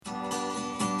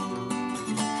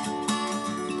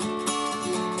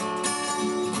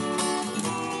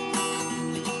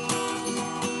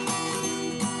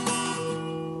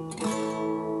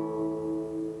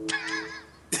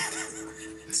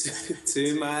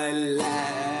To my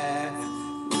left,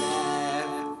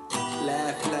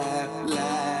 left.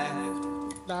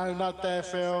 No, not there,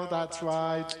 Phil. That's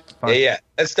right. Yeah.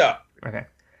 Let's start. Okay.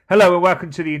 Hello and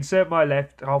welcome to the Insert My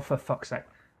Left. Oh, for fuck's sake.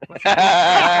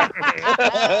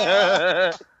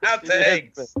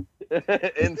 Outtakes.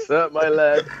 Insert my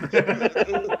leg.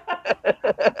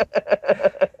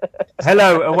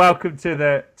 Hello and welcome to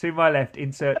the To My Left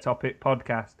Insert Topic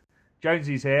podcast.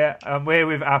 Jonesy's here. I'm here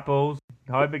with Apples.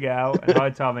 Hi, Miguel. And hi,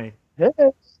 Tommy.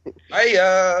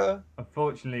 Hiya.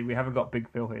 Unfortunately, we haven't got Big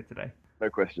Phil here today. No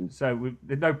questions. So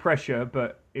there's no pressure,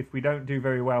 but if we don't do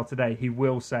very well today, he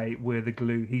will say we're the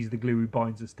glue. He's the glue who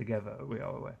binds us together. We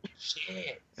are aware.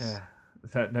 Shit. Yeah.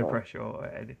 So no pressure or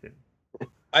anything.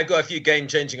 I got a few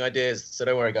game-changing ideas, so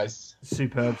don't worry, guys.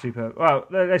 Superb. Well,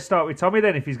 let's start with Tommy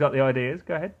then, if he's got the ideas.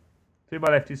 Go ahead. To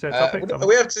my left, insert topic. Tommy.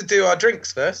 We have to do our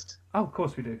drinks first. Oh, of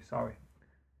course we do. Sorry.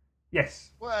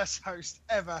 Yes. Worst host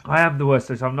ever. I am the worst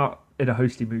host. I'm not in a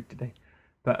hosty mood today.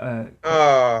 But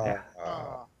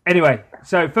Oh. Anyway,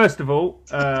 so first of all,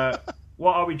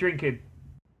 what are we drinking?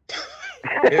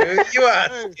 You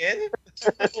asking?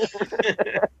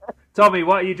 Tommy,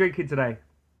 what are you drinking today?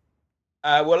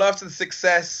 Well, after the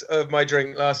success of my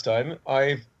drink last time,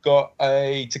 I've got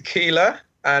a tequila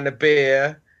and a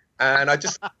beer, and I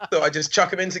just thought I'd just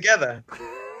chuck them in together.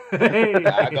 Hey.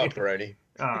 I got Peroni.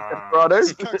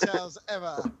 Best cocktails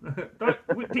ever.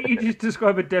 Did you just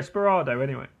describe a Desperado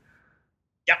anyway?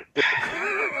 Yep.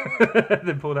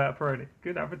 Then pulled out a Peroni.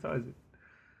 Good advertising.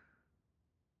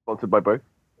 Sponsored by both.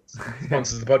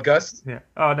 Sponsors the podcast. Yeah.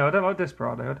 Oh, no, I don't like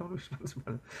Desperado. I don't want to sponsor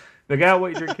by them. Miguel, what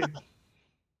are you drinking?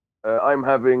 I'm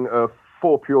having a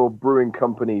 4 Pure Brewing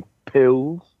Company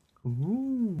Pills.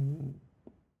 Ooh.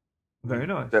 Very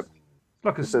nice. Yep. It's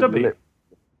like a stubby.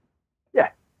 Yeah.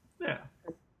 Yeah.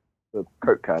 The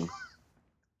Coke can.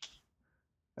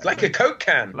 It's like a Coke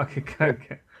can. Like a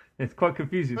Coke. It's quite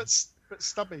confusing. But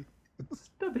stubby.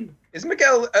 Stubby. Is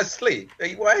Miguel asleep?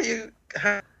 Why are you...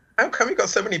 How come you got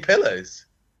so many pillows?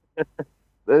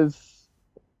 There's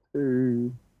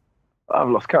 2... I've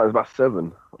lost count. There's about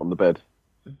 7 on the bed.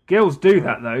 Girls do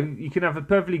that though. You can have a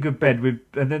perfectly good bed with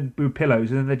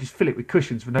pillows, and then they just fill it with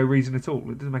cushions for no reason at all.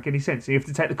 It doesn't make any sense. You have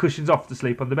to take the cushions off to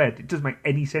sleep on the bed. It doesn't make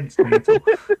any sense to me at all.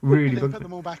 Really, put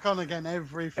them all back on again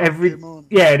every morning.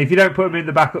 Yeah, and if you don't put them in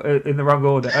the back in the wrong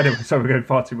order, anyway, sorry, we're going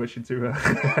far too much into.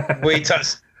 We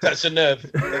touched a nerve.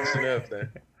 Touched a nerve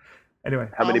there. Anyway,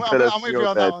 How many pillows I'm with in you your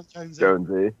on bed, that one, Jonesy.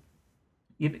 Jonesy?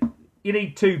 you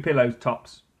need 2 pillows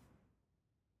tops,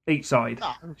 each side,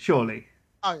 surely.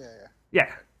 Oh yeah. Yeah,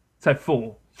 so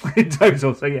 4 in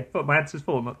total. So yeah, my answer's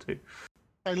 4, not 2.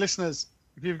 Hey, listeners,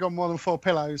 if you've got more than 4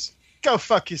 pillows, go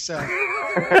fuck yourself.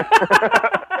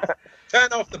 Turn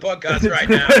off the podcast right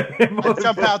now.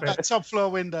 Jump out that top floor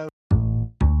window.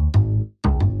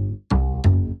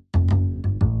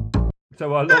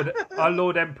 So our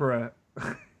Lord Emperor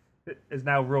has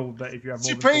now ruled that if you have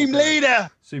more Supreme than 4 Leader.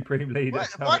 Supreme Leader.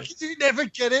 Why can you never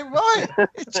get it right?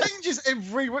 It changes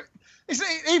every week.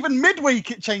 Even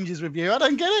midweek it changes with you. I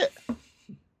don't get it.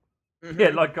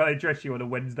 Yeah, like I address you on a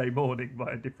Wednesday morning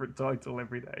by a different title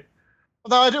every day.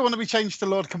 Although I do want to be changed to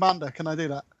Lord Commander. Can I do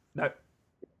that? No.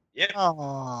 Yeah.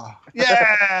 Oh,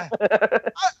 yeah. What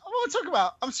am I talking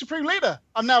about? I'm Supreme Leader.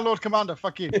 I'm now Lord Commander.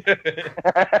 Fuck you.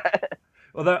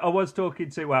 Although I was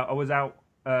I was out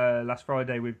last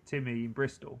Friday with Timmy in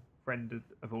Bristol, friend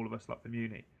of all of us, like from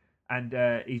uni,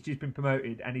 and he's just been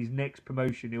promoted, and his next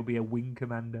promotion he'll be a wing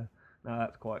commander. No,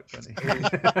 that's quite funny.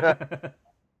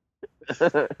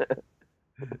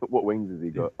 What wings has he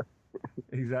got?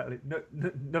 Exactly.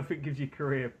 Nothing gives you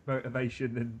career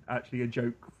motivation than actually a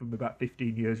joke from about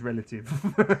 15 years relative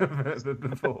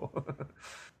before.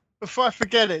 Before I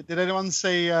forget it, did anyone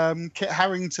see Kit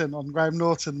Harington on Graham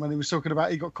Norton when he was talking about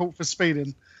he got caught for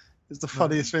speeding? It's the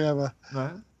funniest thing ever.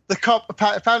 No. The cop,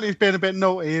 apparently he's being a bit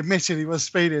naughty, he admitted he was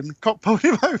speeding. The cop pulled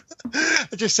him over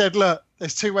and just said, look,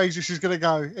 there's 2 ways this is going to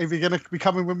go. Either you're going to be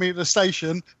coming with me to the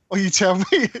station, or you tell me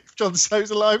if Jon Snow's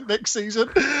alive next season.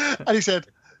 And he said,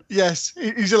 yes,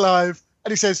 he's alive.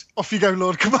 And he says, off you go,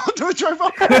 Lord Commander, and drove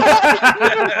off. Talk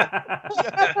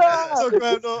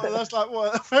about Norton, that's like,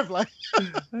 what, a fair play.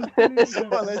 What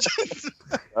a legend.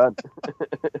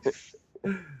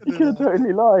 You could have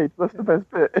totally lied. That's the best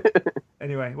bit.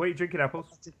 Anyway, what are you drinking, Apples?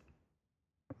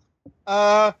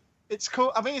 It's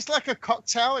called, it's like a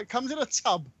cocktail. It comes in a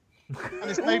tub. And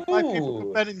it's made by people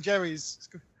called Ben & Jerry's.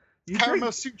 It's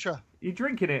Caramel Sutra. You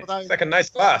drinking it? It's like a nice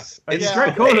glass. It's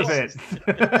drank all of it.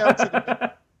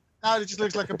 No, it just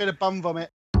looks like a bit of bum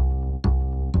vomit.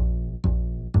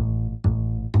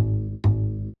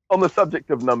 On the subject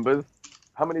of numbers,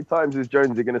 how many times is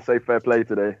Jonesy going to say fair play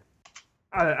today?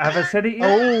 Have I said it yet?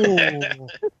 Oh,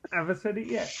 Have I said it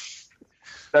yet?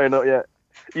 No, not yet.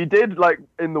 You did like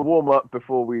in the warm up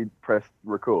before we pressed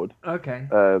record. Okay.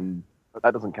 But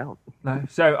that doesn't count. No.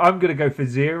 So I'm going to go for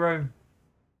 0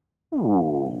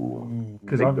 Ooh.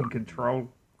 because I'm in control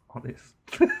on this.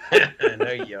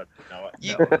 No, you're not.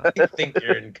 You think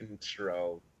you're in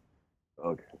control.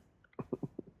 Okay.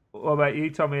 What about you,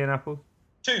 Tommy and Apples?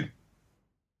 2.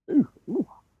 Ooh.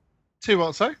 2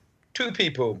 what, sorry? 2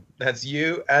 people. That's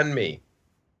you and me.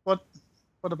 What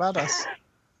about us?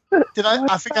 Did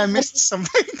I think I missed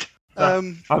something.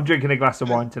 I'm drinking a glass of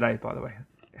wine today, by the way.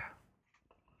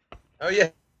 Oh, yeah.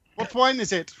 What wine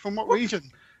is it? From what region?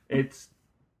 It's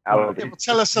It will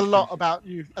tell us a lot about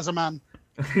you as a man.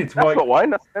 it's That's white. not wine.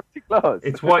 That's an empty glass.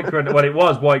 It's white Grenache. Well, it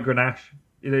was white Grenache.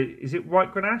 Is it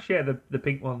white Grenache? Yeah, the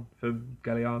pink one from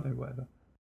Galliano, whatever.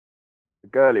 The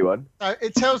girly one.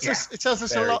 It tells us. It tells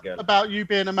us a Very lot good. about you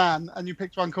being a man, and you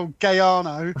picked one called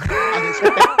Gayano. And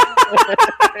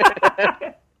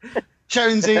it's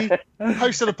Jonesy,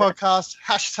 host of the podcast.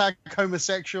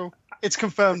 #homosexual. It's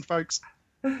confirmed, folks.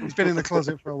 He's been in the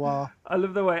closet for a while. I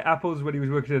love the way Apples, when he was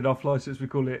working at off license, we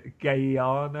call it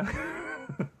Gayana.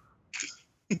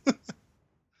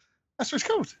 That's what it's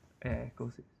called. Yeah, of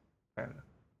course it's fair enough.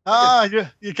 Ah,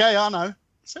 you're Gayano.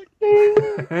 See?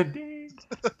 Ding.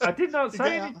 I did not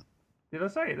say You're it. Did I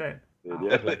say it then?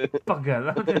 Yeah.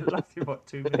 Bugger, that only lasted, what,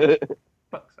 2 minutes?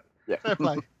 Fuck's sake. Yeah. Fair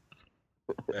play.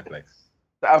 Fair play.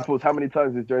 So, Apples, how many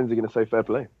times is Jonesy going to say fair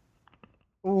play?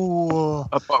 Ooh.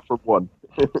 Apart from one.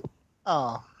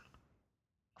 Ah.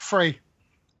 3.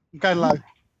 I'm going low.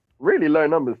 Really low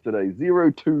numbers today.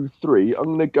 0, 2, 3. I'm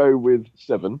going to go with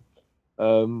 7.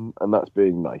 And that's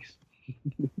being nice.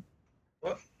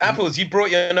 Well, Apples, you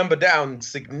brought your number down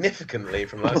significantly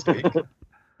from last week.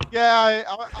 Yeah,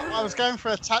 I was going for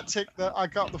a tactic that I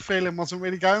got the feeling wasn't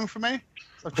really going for me.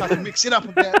 So I tried to mix it up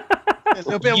a bit. A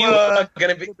little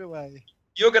bit away.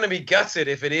 You're going to be gutted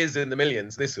if it is in the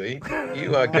millions this week.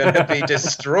 You are going to be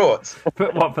distraught.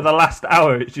 But what, for the last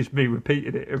hour, it's just me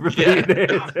repeating it and repeating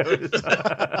it.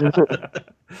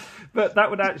 But that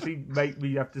would actually make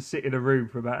me have to sit in a room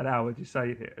for about an hour just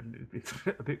saying it, and it'd be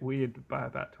a bit weird by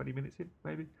about 20 minutes in,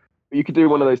 maybe. You could do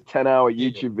one of those 10-hour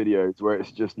YouTube videos where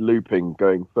it's just looping,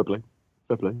 going, fair play,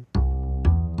 fair play.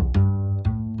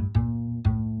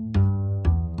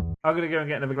 I'm going to go and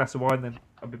get another glass of wine then.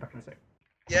 I'll be back in a sec.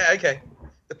 Yeah, okay.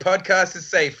 The podcast is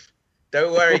safe.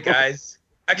 Don't worry, guys.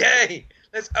 Okay,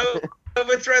 let's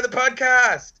overthrow the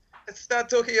podcast. Let's start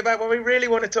talking about what we really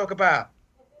want to talk about.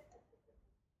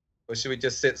 Or should we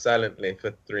just sit silently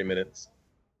for 3 minutes?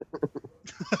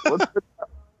 What's the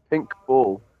pink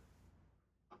ball?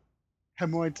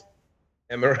 Hemorrhoid.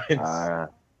 Hemorrhoids.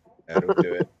 That'll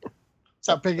do it. It's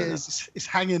that big it is. It's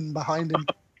hanging behind him.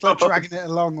 It's like dragging it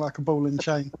along like a ball and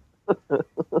chain.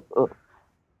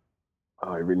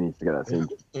 Oh, he really needs to get that scene.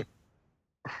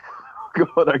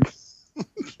 God,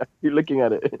 you're looking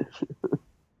at it. It's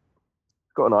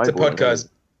got an It's a eyeball. podcast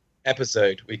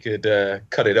episode. We could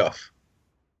cut it off.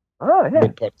 Oh, yeah.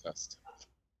 Mid-podcast.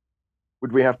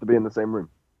 Would we have to be in the same room?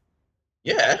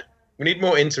 Yeah. We need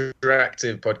more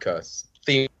interactive podcasts.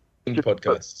 Themed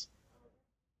podcasts.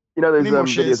 You know, there's Any more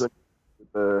shiz? videos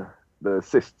on the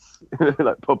cysts,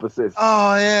 like proper cysts.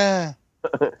 Oh, yeah.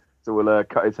 So we'll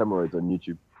cut his hemorrhoids on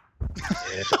YouTube.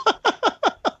 Yeah.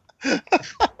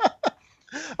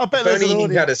 I bet If there's an only he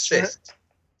audience. had a cyst.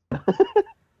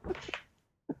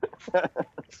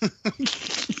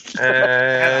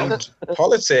 And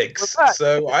politics.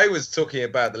 So I was talking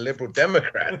about the Liberal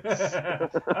Democrats.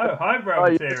 Oh, highbrow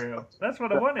material. That's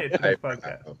what I wanted for this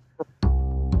podcast.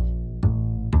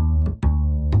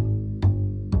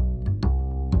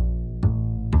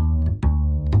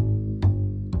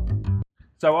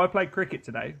 So I played cricket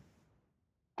today.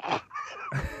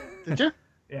 Did you?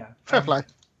 Yeah. Fair play.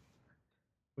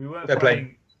 We were Fair play.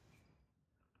 playing.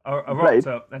 I rocked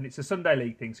up, and it's a Sunday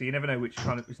league thing, so you never know which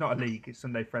kind of. It's not a league; it's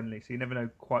Sunday friendly, so you never know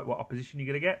quite what opposition you're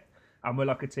going to get. And we're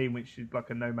like a team which is like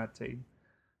a nomad team,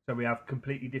 so we have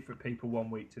completely different people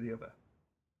one week to the other.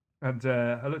 And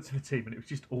I looked at the team, and it was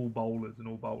just all bowlers and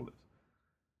all bowlers.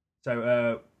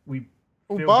 So we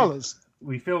All fielded- ballers.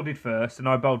 We fielded first, and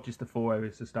I bowled just the 4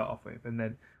 overs to start off with, and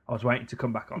then I was waiting to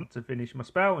come back on to finish my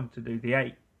spell and to do the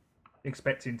 8,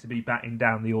 expecting to be batting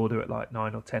down the order at like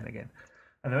 9 or 10 again.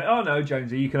 And they went, "Oh no,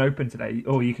 Jonesy, you can open today,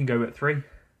 or you can go at 3." So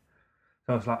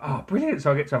I was like, "Oh, brilliant!"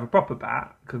 So I get to have a proper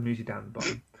bat because I'm usually down the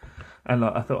bottom, and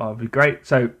like I thought, "Oh, it'd be great."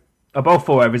 So I bowled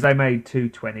 4 overs. They made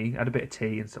 220, had a bit of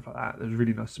tea and stuff like that. There was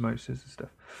really nice samosas and stuff.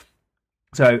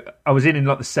 So I was in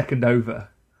like the second over,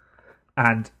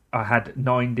 and I had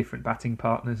 9 different batting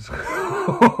partners.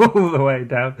 all the way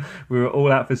down. We were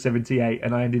all out for 78,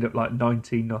 and I ended up like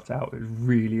 19 not out. It was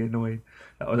really annoying.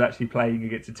 I was actually playing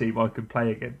against a team I could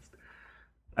play against,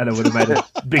 and I would have made a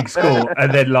big score.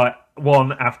 And then like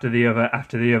one after the other,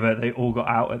 they all got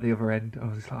out at the other end. I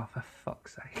was like, oh, for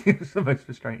fuck's sake! It was the most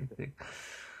frustrating thing.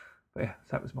 But yeah, so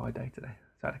that was my day today.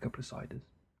 So I had a couple of ciders.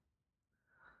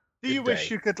 Do you wish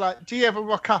you could do you ever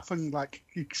rock up and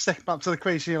you step up to the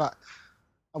crease and you're like,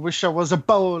 I wish I was a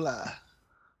bowler.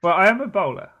 Well, I am a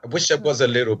bowler. I wish I was a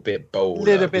little bit bolder. A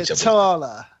little bit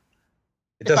taller.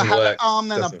 It doesn't if I had work. an arm,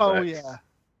 then a Doesn't bowl, work. yeah.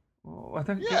 Oh, I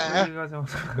don't Yeah. get what you guys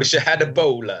are. Wish I had a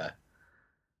bowler.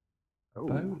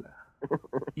 Bowler.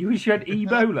 You wish you had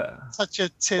Ebola. Such a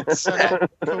tits.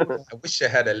 Cooler. I wish I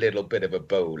had a little bit of a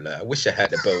bowler. I wish I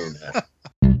had a bowler.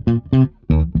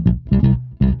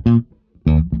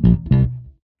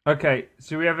 Okay,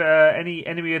 so we have any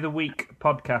Enemy of the Week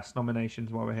podcast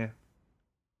nominations while we're here.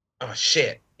 Oh,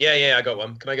 shit. Yeah, I got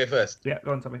one. Can I go first? Yeah,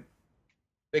 go on, Tommy.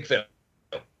 Big Phil.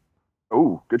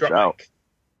 Oh, good Drop shout.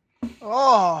 mic.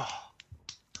 Oh.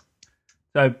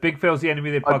 So Big Phil's the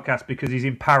enemy of the podcast because he's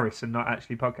in Paris and not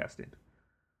actually podcasting.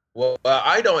 Well,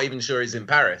 I'm not even sure he's in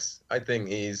Paris. I think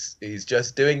he's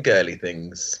just doing girly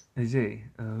things. Is he?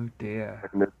 Oh dear.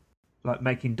 Like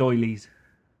making doilies.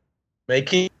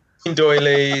 Making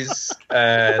doilies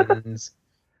and...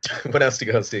 What else do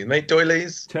you guys do? Make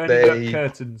doilies? Turning up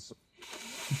curtains.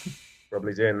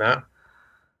 Probably doing that.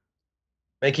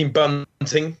 Making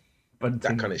bunting. Bunting.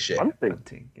 That kind of shit.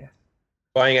 Bunting, yeah.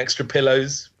 Buying extra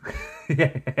pillows.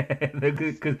 Yeah, they're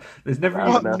good because there's never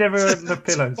What? enough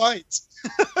pillows. Bite.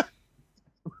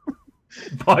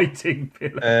 Biting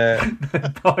pillows.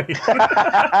 Biting.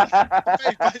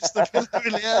 He bites the pillow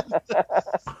in the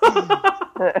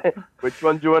end. Which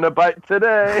one do you want to bite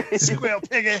today? Squeal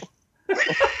piggy.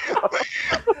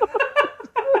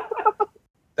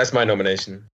 That's my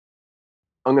nomination.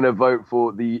 I'm going to vote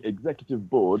for the executive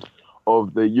board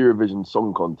of the Eurovision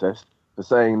Song Contest for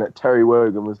saying that Terry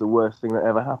Wogan was the worst thing that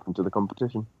ever happened to the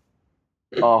competition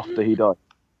after he died.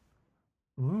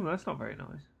 Ooh, that's not very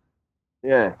nice.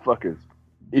 Yeah, fuckers.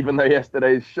 Even though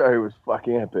yesterday's show was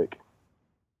fucking epic.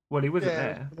 Well, he wasn't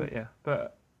there, but yeah.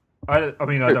 But I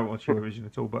don't watch Eurovision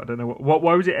at all, but I don't know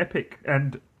why was it epic,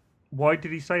 and why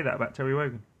did he say that about Terry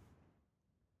Wogan?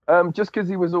 Just because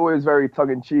he was always very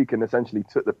tongue-in-cheek and essentially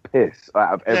took the piss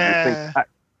out of everything,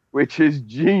 which is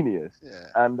genius. Yeah.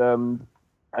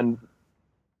 And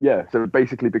yeah, so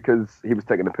basically because he was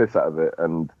taking the piss out of it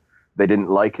and they didn't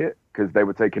like it because they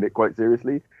were taking it quite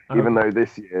seriously, even though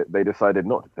this year they decided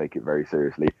not to take it very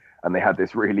seriously. And they had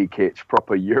this really kitsch,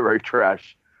 proper Euro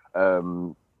trash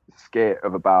skit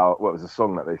of about, what was a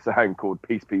song that they sang called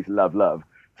Peace, Peace, Love, Love,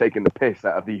 taking the piss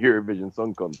out of the Eurovision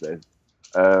Song Contest.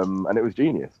 And it was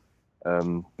genius.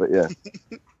 But yeah,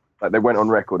 like they went on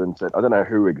record and said, I don't know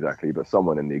who exactly, but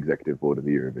someone in the executive board of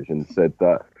Eurovision said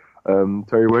that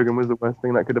Terry Wogan was the worst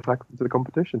thing that could have happened to the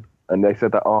competition. And they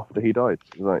said that after he died.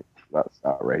 It was like, that's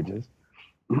outrageous.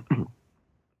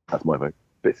 That's my vote.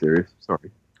 Bit serious,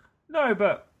 sorry. No,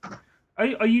 but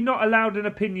are you not allowed an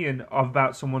opinion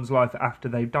about someone's life after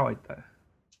they've died, though?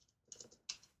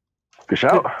 Good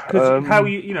shout. Because how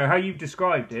you've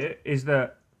described it is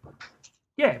that,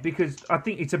 yeah, because I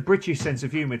think it's a British sense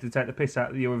of humour to take the piss out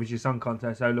of the Eurovision Song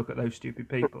Contest. Oh, look at those stupid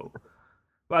people.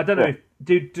 But I don't know.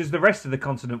 Does the rest of the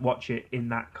continent watch it in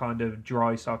that kind of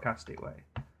dry, sarcastic way?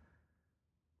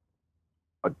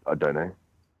 I don't know.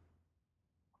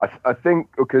 I think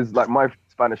because like my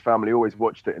Spanish family always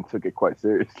watched it and took it quite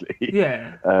seriously.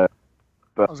 Yeah.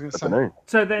 But I was gonna I say. don't know.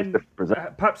 So then,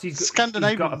 perhaps he's got a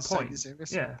Scandinavians take point. it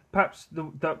serious. Yeah, perhaps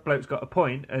that bloke's got a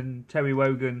point, and Terry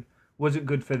Wogan wasn't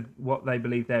good for what they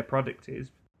believe their product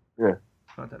is. Yeah.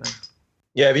 I don't know.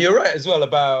 Yeah, but you're right as well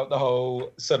about the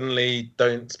whole suddenly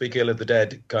don't speak ill of the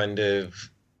dead kind of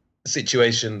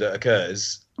situation that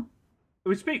occurs.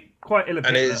 We speak quite ill of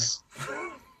And Hitler. it's...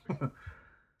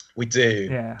 We do.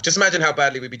 Yeah. Just imagine how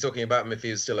badly we'd be talking about him if he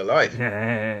was still alive.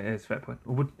 Yeah, it's a fair point.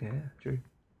 Yeah, true.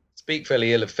 Speak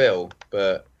fairly ill of Phil,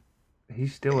 but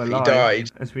He's still If alive. he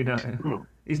died. As we know.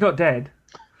 He's not dead.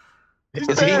 is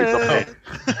He's he? dead.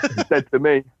 He said to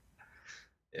me,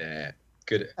 Yeah,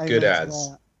 good Amen to ads.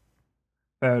 that.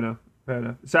 Fair enough.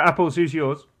 So, Apples, who's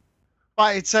yours?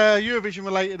 Right, it's Eurovision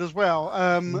related as well.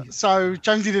 So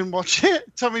Jonesy didn't watch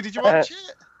it. Tommy, did you watch it?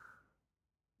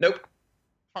 Nope.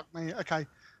 Fuck me. Okay,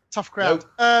 tough crowd.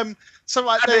 So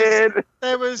like, I did.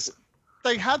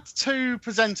 they had two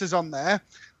presenters on there.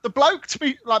 The bloke, to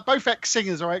be like, both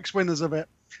ex-singers or ex-winners of it.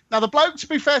 Now the bloke, to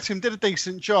be fair to him, did a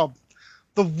decent job.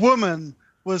 The woman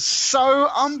was so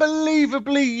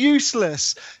unbelievably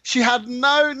useless. She had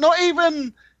not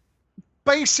even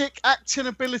basic acting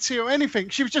ability or anything.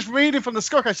 She was just reading from the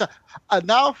score. I said, and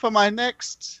now for my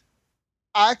next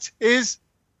act is.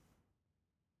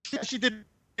 She did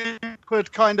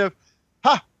awkward kind of,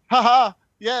 ha ha,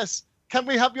 yes. Can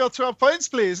we have your 12 points,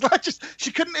 please? Like,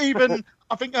 she couldn't even.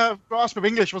 I think her grasp of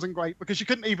English wasn't great because she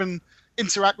couldn't even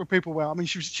interact with people well. I mean,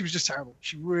 she was just terrible.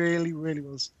 She really, really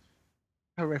was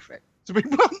horrific. To be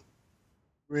blunt,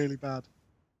 really bad.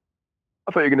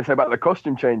 I thought you were going to say about the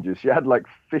costume changes. She had like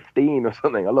 15 or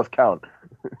something. I lost count.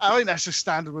 I think that's just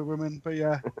standard with women, but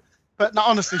yeah. But no,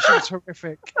 honestly, she was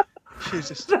horrific. She's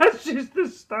just. That's just the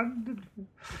standard.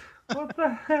 What the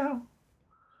hell?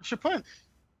 What's your point?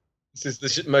 This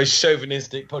is the most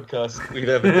chauvinistic podcast we've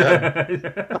ever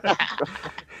done.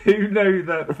 Who knew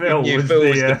that Phil You was Phil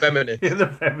was the the feminist. the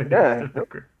feminist Yeah. of the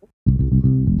group?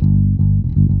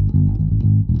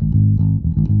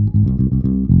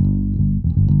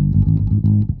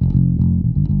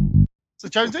 So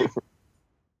Jonesy,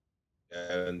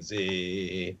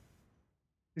 Jonesy.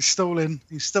 he's stalling.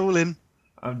 He's stalling.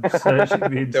 I'm searching the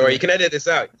internet. Don't worry, you can edit this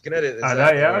out. You can edit this I out. know,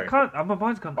 yeah. don't I worry. can't. My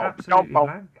mind's gone absolutely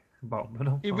blank.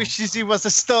 He wishes he was a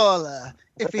staller.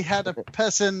 If he had a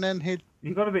person, then he'd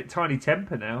You got a bit tiny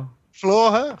temper now.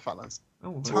 floor her, fellas.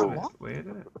 Oh, that's Tiny a bit what? weird,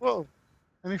 isn't it? Whoa,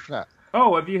 any for that.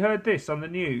 Oh, have you heard this on the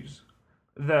news?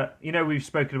 That, you know, we've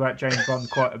spoken about James Bond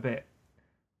quite a bit.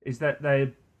 Is that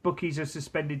the bookies are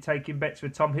suspended taking bets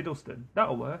with Tom Hiddleston?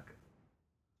 That'll work.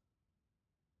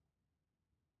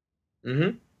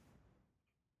 Mm-hmm.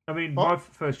 I mean, What? my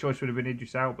first choice would have been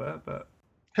Idris Elba, but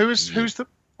Who's the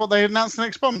what they announced the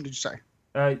next Bond? Did you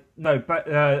say? no.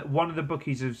 But one of the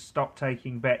bookies have stopped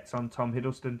taking bets on Tom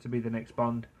Hiddleston to be the next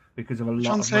Bond because of a lot of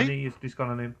Chauncey? money has just gone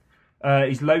on him.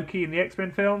 He's Loki in the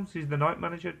X-Men films. He's the night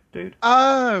manager dude.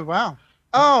 Oh wow.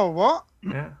 Oh what?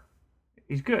 Yeah,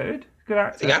 he's good. Good I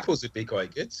actor. think Apples would be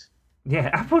quite good. Yeah,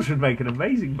 Apples would make an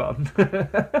amazing Bond.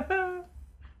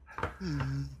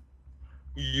 Hmm.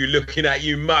 You looking at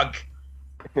you mug.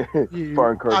 You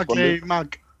Foreign ugly correspondent.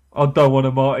 mug. I don't want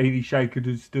a martini shaken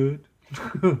and stirred.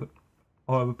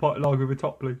 I have a pot lager with a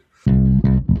top, please.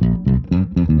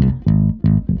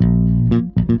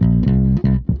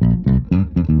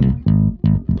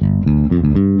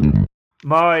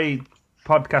 My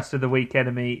podcast of the week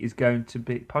enemy is going to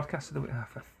be podcast of the week. Oh,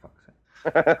 for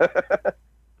fuck's sake!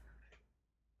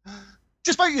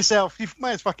 Just vote yourself. You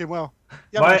may as fucking well.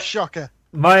 You're My- a shocker.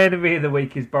 My enemy of the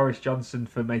week is Boris Johnson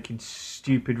for making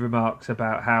stupid remarks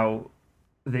about how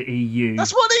the EU.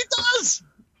 That's what he does.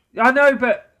 I know,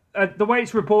 but the way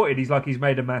it's reported, he's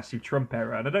made a massive Trump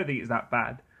error, and I don't think it's that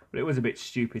bad. But it was a bit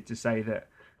stupid to say that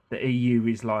the EU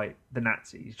is like the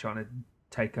Nazis trying to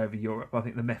take over Europe. I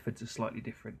think the methods are slightly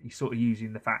different. He's sort of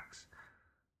using the facts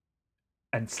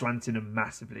and slanting them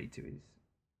massively to his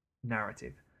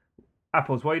narrative.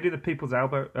 Apples, why are you doing the people's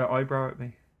eyebrow at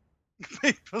me?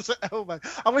 People's elbow.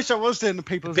 I wish I was doing the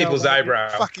people's People's elbow.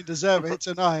 eyebrow. You fucking deserve it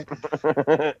tonight.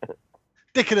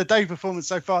 Dick of the day performance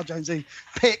so far, Jonesy.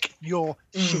 Pick your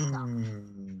shit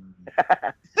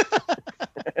up.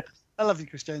 I love you,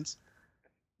 Chris Jones.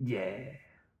 Yeah.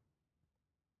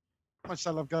 Much I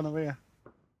love gonorrhea.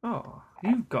 Oh,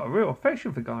 you've got a real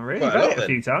affection for gonorrhea. Quite You've a had lot, it a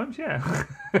few times, yeah.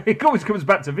 It always comes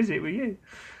back to visit with you.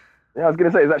 Yeah, I was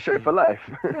going to say, is that show for life?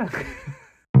 Yeah.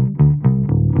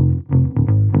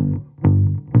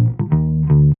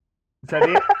 So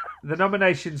the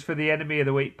nominations for the Enemy of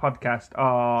the Week podcast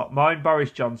are mine,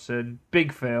 Boris Johnson,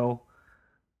 Big Phil.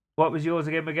 What was yours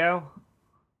again, Miguel?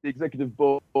 The executive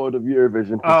board of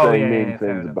Eurovision for saying mean fair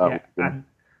things enough, about yeah. them.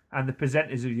 And the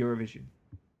presenters of Eurovision.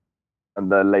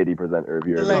 And the lady presenter of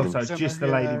lady. Eurovision. Oh, so presenter, just the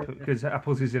yeah. lady, because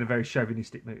Apples is in a very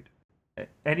chauvinistic mood.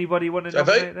 Anybody want to Shall I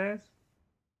vote? nominate theirs?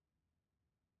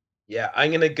 Yeah,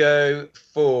 I'm going to go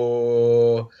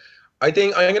for... I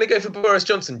think I'm going to go for Boris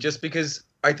Johnson just because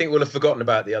I think we'll have forgotten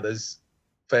about the others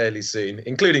fairly soon,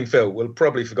 including Phil. We'll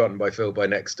probably forgotten by Phil by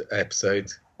next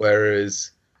episode, whereas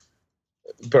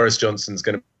Boris Johnson's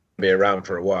going to be around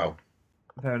for a while.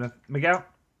 Fair enough. Miguel?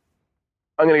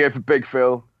 I'm going to go for Big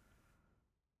Phil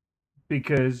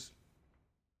Because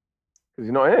because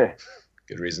he's not here.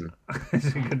 Good reason. it's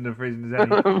a good enough reason as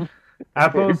any. He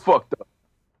Apples? fucked up.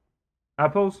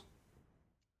 Apples?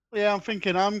 Yeah, I'm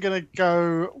thinking I'm going to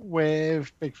go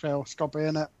with Big Phil. It's got to be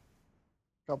in it.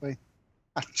 Got to be.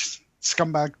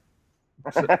 Scumbag.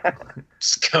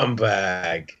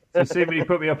 Scumbag. So assuming you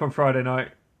put me up on Friday night,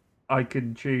 I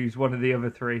can choose one of the other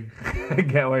three and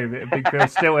get away with it. And Big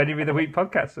Phil's still Enemy of the Week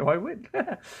podcast, so I win.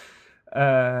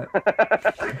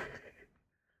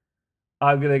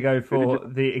 I'm going to go for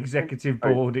the executive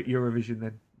board at Eurovision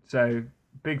then. So,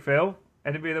 Big Phil,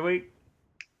 Enemy of the Week.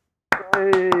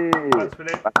 Hey.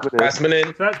 Last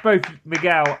minute. So that's both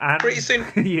Miguel and Pretty soon.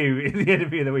 you in the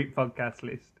Enemy of the Week podcast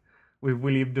list with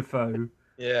William Dafoe.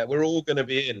 Yeah, we're all going to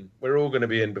be in. We're all going to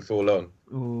be in before long.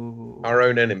 Ooh. Our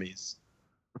own enemies.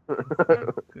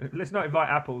 Let's not invite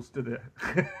Apples to the.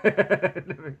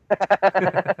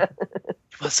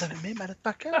 You want something me,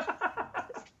 motherfucker?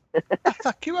 I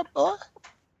fuck you up, boy.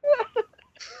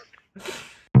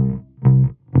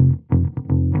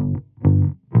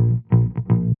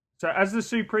 So, as the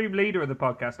supreme leader of the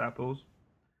podcast, Apples,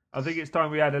 I think it's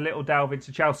time we had a little delve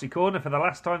into Chelsea Corner for the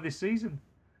last time this season.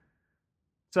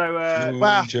 So,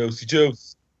 Wow. Chelsea. John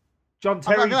I'm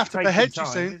Terry's gonna have to taking behead you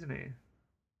time, soon. isn't he?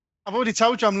 I've already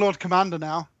told you I'm Lord Commander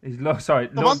now. He's The Lord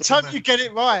one time Commander. you get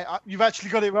it right, you've actually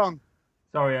got it wrong.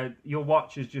 Sorry, your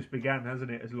watch has just begun,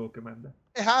 hasn't it, as Lord Commander?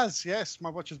 It has, yes. My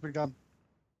watch has begun.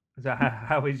 So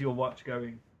how is your watch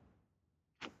going?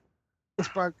 It's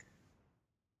broke.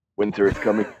 Winter is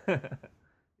coming.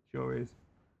 Sure is.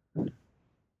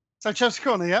 So Chelsea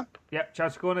Corner, yeah? Yep,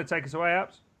 Chelsea Corner, take us away,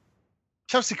 Apps.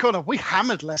 Chelsea Corner, we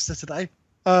hammered Leicester today.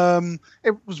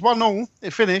 It was 1-1,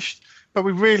 it finished, but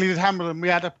we really did hammer them. We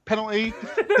had a penalty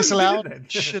disallowed,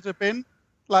 should have been.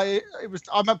 Like it was.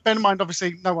 Bear in mind,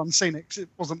 obviously, no one's seen it because it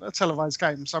wasn't a televised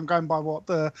game. So I'm going by what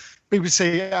the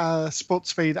BBC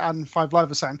Sports Feed and 5 Live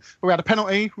are saying. But we had a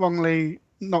penalty wrongly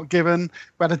not given.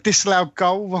 We had a disallowed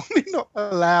goal wrongly not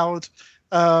allowed,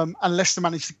 and Leicester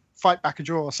managed to fight back a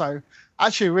draw. So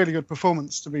actually, a really good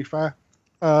performance, to be fair.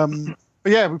 But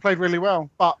yeah, we played really well.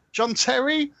 But John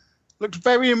Terry looked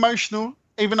very emotional.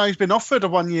 Even though he's been offered a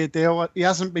 1-year deal, he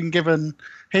hasn't been given.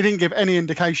 He didn't give any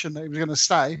indication that he was going to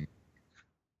stay.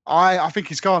 I think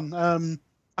he's gone.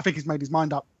 I think he's made his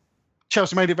mind up.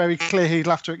 Chelsea made it very clear he'd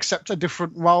have to accept a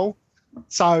different role.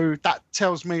 So that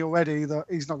tells me already that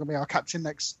he's not going to be our captain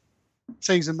next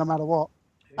season, no matter what.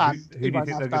 Who do you think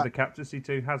they'll give the captaincy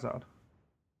to? Hazard?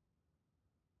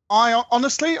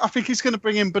 Honestly, I think he's going to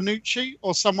bring in Bonucci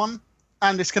or someone,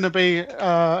 and it's going to be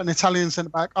an Italian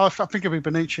centre-back. I think it'll be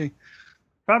Bonucci.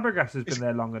 Fabregas has been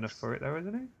there long enough for it, though,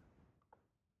 isn't he?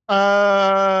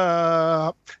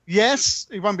 Yes,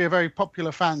 he won't be a very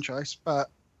popular fan choice, but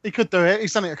he could do it.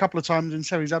 He's done it a couple of times in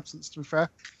Terry's absence, to be fair.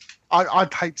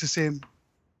 I'd hate to see him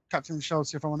captain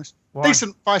Chelsea, if I'm honest. Why?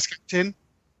 Decent vice-captain,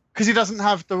 because he doesn't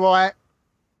have the right...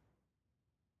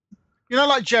 You know,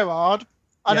 like Gerrard,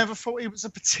 I never thought he was a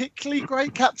particularly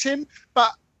great captain,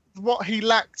 but what he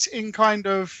lacked in kind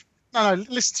of... No,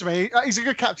 listen to me. He's a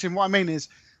good captain. What I mean is,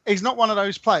 he's not one of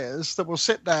those players that will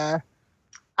sit there,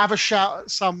 have a shout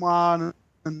at someone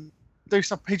and do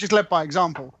stuff. He just led by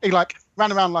example. He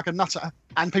ran around like a nutter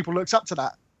and people looked up to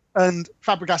that. And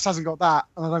Fabregas hasn't got that.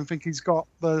 And I don't think he's got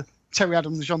the Terry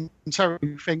Adams, John Terry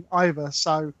thing either.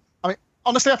 So, I mean,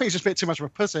 honestly, I think he's just a bit too much of a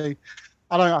pussy.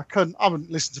 I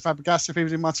wouldn't listen to Fabregas if he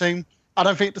was in my team. I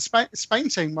don't think the Spain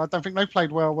team, I don't think they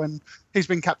played well when he's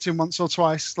been captain once or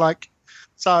twice.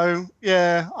 So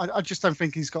yeah, I just don't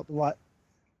think he's got the right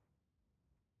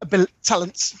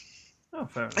talents. Oh,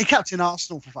 fair enough. He captained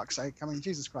Arsenal, for fuck's sake. I mean,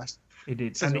 Jesus Christ. He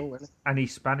did. Says it all, really. And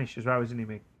he's Spanish as well, isn't he,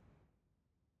 Mick?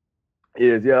 He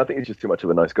is, yeah. I think he's just too much of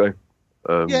a nice guy.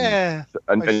 Yeah.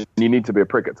 And you need to be a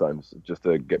prick at times just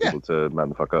to get people to man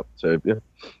the fuck up. So, yeah.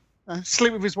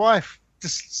 Sleep with his wife.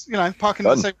 Just, parking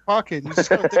in the same parking. You just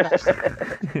got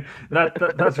to do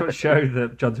that. That's what showed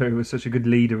that John Terry was such a good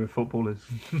leader of footballers.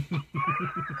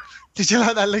 Did you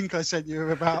like that link I sent you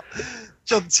about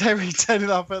John Terry turning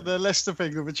up at the Leicester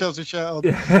thing with a Chelsea shirt on?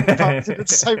 Parked in the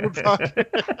same parking.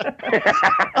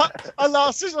 I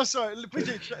laughed as I saw it.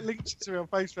 Bridget linked it to me on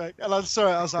Facebook, and I saw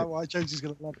it. I was like, "Wow, Jones is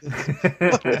going to love this."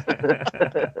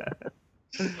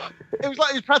 It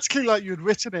was practically like you had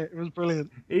written it. It was brilliant.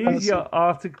 Is your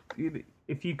article?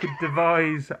 If you could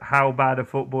devise how bad a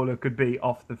footballer could be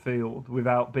off the field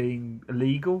without being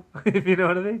illegal, if you know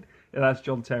what I mean, that's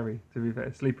John Terry. To be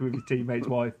fair, sleeping with his teammate's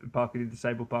wife and parking in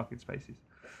disabled parking spaces.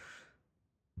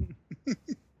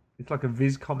 It's like a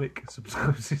Viz comic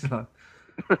sometimes. It's like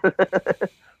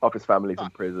Half his family's in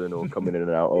prison or coming in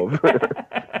and out of.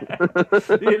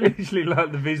 You're literally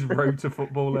like the Viz road to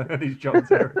footballer, and he's John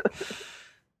Terry.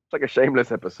 It's like a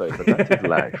Shameless episode, but that's his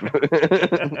life.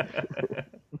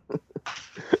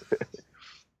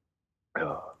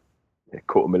 Oh, yeah,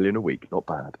 $250,000 a week, not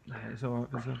bad. Yeah, it's all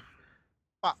right.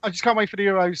 But I just can't wait for the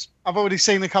Euros. I've already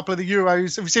seen a couple of the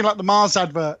Euros. Have you seen the Mars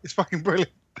advert? It's fucking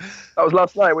brilliant. That was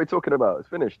last night. What are we talking about? It's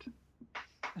finished.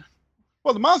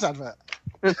 What, the Mars advert?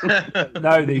 No,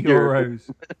 the Euros.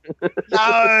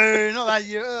 No, not that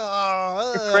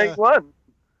Euro. Great one.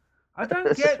 I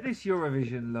don't get this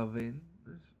Eurovision loving.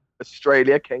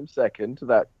 Australia came second.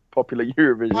 That popular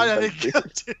Eurovision. I don't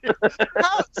country. think.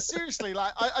 How, seriously,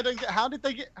 like I don't get. How did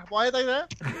they get? Why are they there?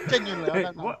 Genuinely, I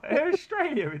don't know. What?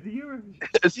 Australia in the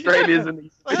Eurovision. Australia's in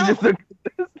the.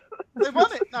 They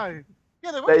won it. No.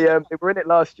 Yeah, they won They it. they were in it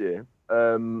last year.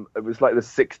 It was like the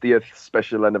 60th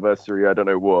special anniversary. I don't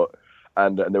know what.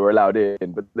 And they were allowed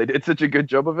in, but they did such a good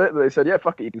job of it that they said, "Yeah,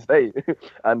 fuck it, you can stay."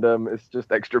 And it's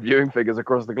just extra viewing figures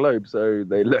across the globe, so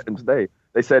they let them stay.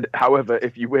 They said, "However,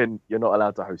 if you win, you're not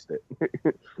allowed to host it."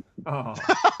 Oh.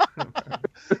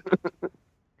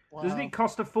 Wow. Doesn't it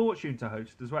cost a fortune to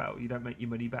host as well? You don't make your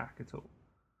money back at all.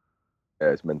 Yeah,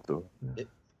 it's mental.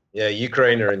 Yeah,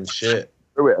 Ukraine are in shit.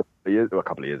 A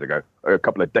couple of years ago, or a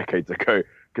couple of decades ago,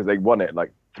 because they won it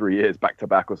like 3 years back to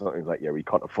back or something. It's like, yeah, we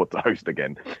can't afford to host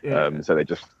again. Yeah. So they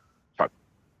just.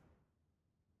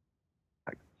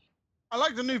 I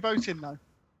like the new voting though.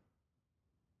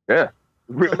 Yeah,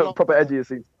 There's a lot proper more. edgy as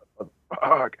scenes.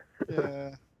 Fuck.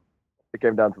 Yeah. It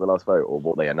came down to the last vote, or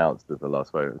what they announced as the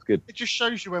last vote. It was good. It just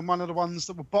shows you when one of the ones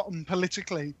that were bottom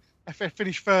politically, if they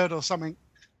finish third or something,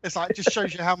 it's like it just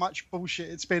shows you how much bullshit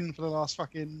it's been for the last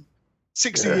fucking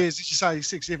 60 years. Did you say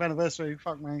 60th anniversary?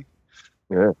 Fuck me.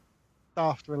 Yeah.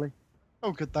 Daft, really.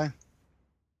 Oh, good though.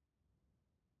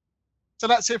 So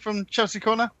that's it from Chelsea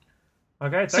Corner.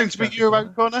 Okay. Soon to be Euro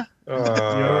Corner. Euro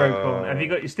Corner. Have you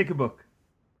got your sticker book?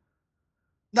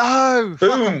 No.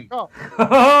 Boom. Fuck,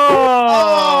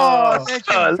 Oh!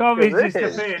 legend. Tommy's Look at just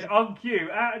this. appeared on cue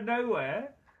out of nowhere.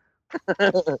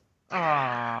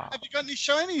 Ah. Have you got any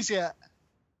shinies yet?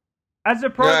 As a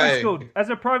primary No. school, as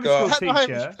a primary Got- school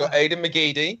teacher, Got Aidan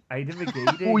McGeady. Aidan Oh,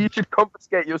 McGeady. you should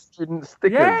confiscate your students'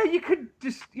 stickers. Yeah, you could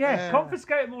just Yeah.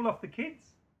 confiscate them all off the kids.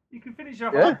 You can finish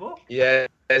your Yeah. whole book. Yeah,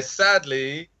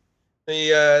 sadly,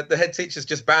 the head teachers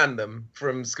just banned them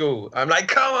from school. I'm like,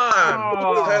 come on,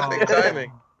 Oh. perfect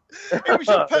timing. It was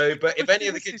your So, but if any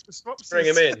of the kids bring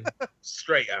them in,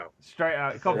 straight out. Straight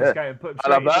out, confiscate and put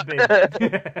them I love straight in the bin.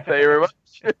 Thank you very much.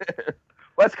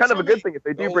 Well, it's kind of a good thing if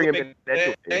they do All bring the him in. big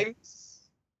anyway. names.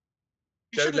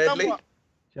 You Joe should have done Ledley. what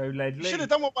Joe Ledley. you should have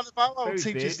done what one of our old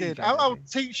Food teachers beard, did. Joe Our Ledley. old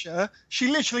teacher, she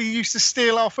literally used to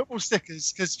steal our football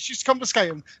stickers because she used to confiscate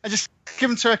them and just give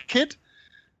them to a kid.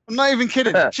 I'm not even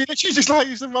kidding. She literally just like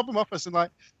used to rub them off us and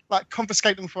like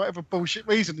confiscate them for whatever bullshit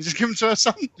reason and just give them to her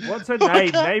son. What's her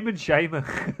Like, name? Name and shame her.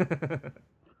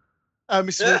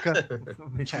 Mrs. Walker.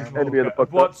 Mrs. Enemy of the Walker.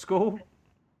 podcast. What school?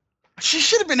 She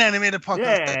should have been enemy of the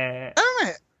podcast. Yeah. Damn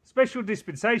it. Special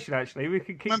dispensation, actually. We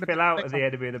could kick Remember Phil the out big of the one.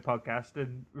 enemy of the podcast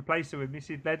and replace her with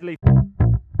Mrs. Ledley.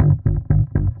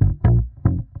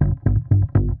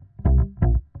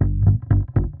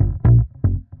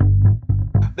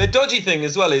 The dodgy thing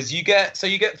as well is you get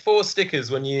 4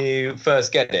 stickers when you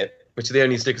first get it, which are the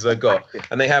only stickers I've got,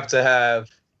 and they have to have,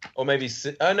 or maybe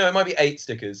it might be 8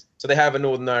 stickers. So they have a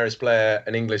Northern Irish player,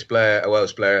 an English player, a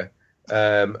Welsh player,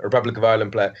 a Republic of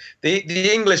Ireland player.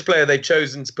 The English player they've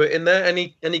chosen to put in there.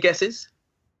 Any guesses?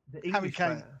 The Harry English Kane.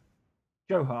 player.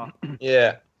 Joe Hart.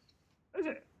 Yeah, Is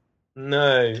it?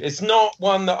 no, it's not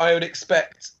one that I would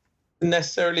expect to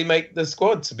necessarily make the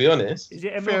squad. To be honest, Is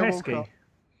it Emil Phil Heskey? Walcott.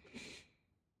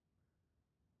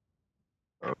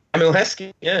 Emil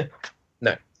Heskey. Yeah,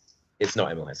 no, it's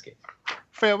not Emil Heskey.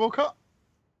 Theo Walcott.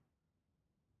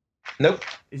 Nope.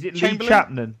 Is it Lee Chamberlain?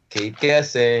 Chapman? Keep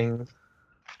guessing.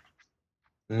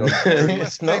 No,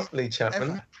 it's not Lee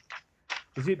Chapman.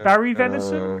 Is it Barry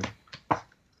Venison?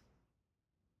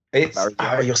 It's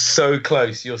Barry you're so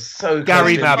close. You're so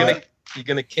Gary close. Mabbutt. You're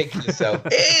gonna kick yourself.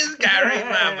 It is Gary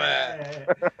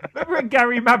Mabbutt. Remember when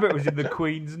Gary Mabbutt was in the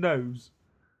Queen's Nose?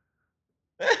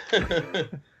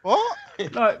 What?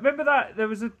 Like, remember that there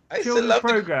was a I used to children's love the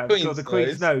program Queen's called The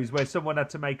Queen's Nose. Nose, where someone had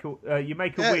to make a you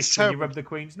make a Yeah, wish it's when you terrible. rub the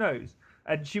Queen's nose,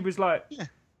 and she was like, Yeah.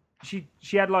 she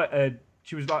had like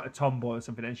she was like a tomboy or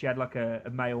something, and she had like a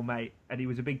male mate, and he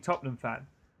was a big Tottenham fan,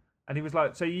 and he was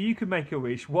like, so you can make a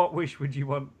wish. What wish would you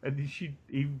want? And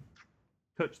he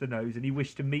touched the nose, and he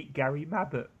wished to meet Gary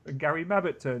Mabbutt, and Gary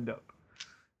Mabbutt turned up.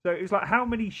 So it was like, how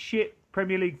many shit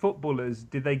Premier League footballers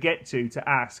did they get to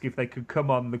ask if they could come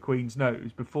on the Queen's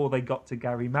Nose before they got to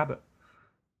Gary Mabbutt?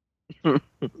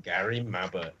 Gary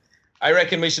Mabbutt. I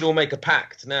reckon we should all make a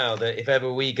pact now that if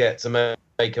ever we get to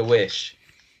make a wish,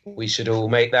 we should all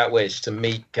make that wish to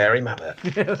meet Gary Mabbutt.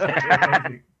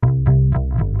 Amazing.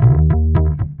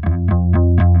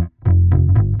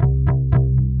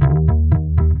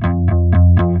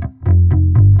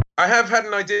 I have had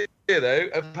an idea though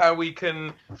of how we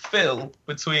can fill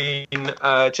between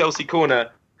Chelsea Corner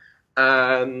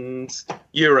and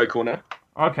Euro Corner.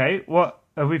 Okay, what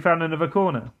have we found another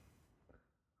corner?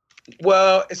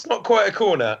 Well, it's not quite a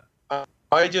corner.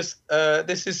 I just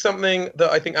this is something that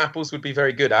I think Apples would be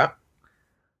very good at.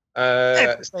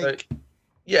 So,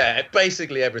 yeah,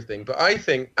 basically everything. But I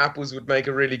think apples would make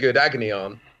a really good agony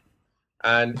aunt.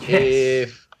 And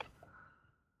if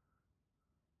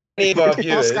any of our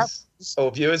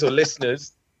viewers or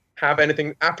listeners have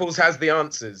anything, Apples has the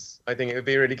answers. I think it would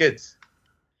be really good.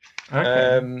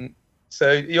 Okay.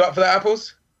 So you up for that,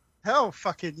 Apples? Hell,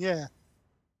 fucking yeah.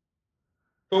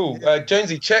 Cool.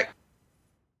 Jonesy, check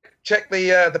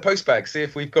the post bag. See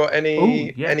if we've got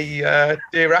any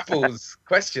Dear Apples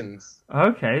questions.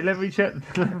 Okay, let me check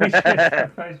the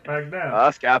post bag now.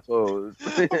 Ask Apples.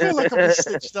 I feel like I'm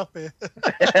stitched up here.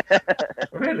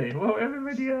 Really? What have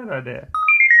we heard on there?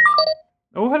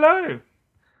 Oh, hello.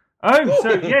 Oh,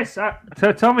 so yes,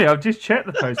 so Tommy, I've just checked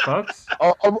the post box.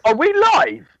 Are we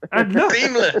live? And look,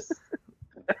 Seamless.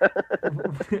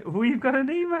 we've got an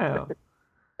email.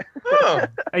 Oh,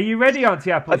 Are you ready,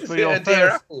 Auntie Apples, for your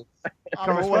Dear first Apples.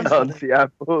 Always Auntie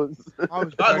Apples.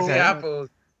 Auntie Apples.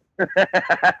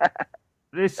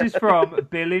 This is from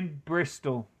Bill in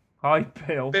Bristol. Hi,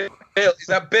 Bill. Bill, is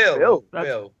that Bill? Bill.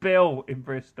 That's Bill in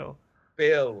Bristol.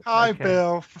 Bill. Hi, Okay.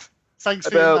 Bill. Thanks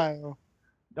for Bill. your mail.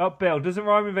 Oh, Bill. Doesn't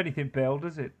rhyme with anything, Bill,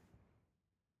 does it?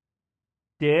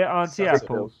 Dear Auntie Sounds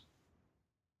Apples,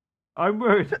 I'm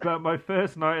worried about my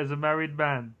first night as a married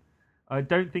man. I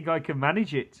don't think I can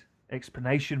manage it. !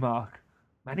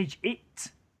 Manage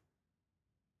it.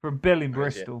 From Bill in Manage it.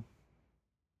 Bristol.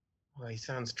 Well, he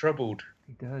sounds troubled.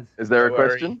 He does. Is there a Don't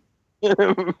worry. question? I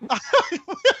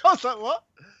was like, what?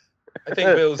 I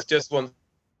think Bill's just wants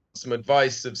some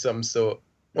advice of some sort.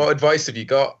 What advice have you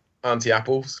got, Auntie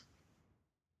Apples?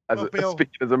 Bill.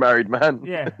 Speaking as a married man.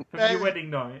 Yeah, from your wedding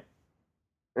night.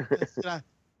 Yes,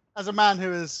 as a man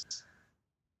who has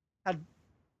had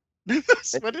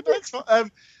numerous wedding nights,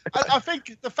 I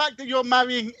think the fact that you're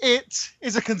marrying it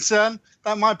is a concern.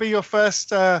 That might be your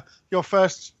first I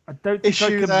don't think issue I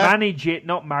can there. manage it,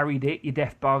 not married it, you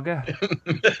deaf bugger.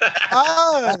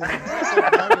 Oh,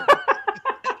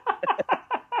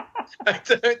 I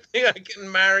don't think I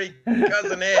can marry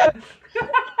cousin Ed.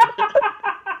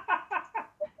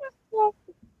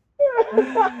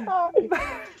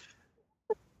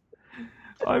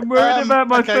 I'm worried about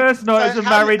my okay, first night so as a how-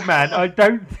 married man. I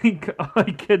don't think I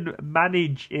can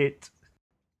manage it.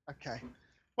 okay.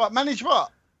 What, manage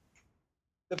what?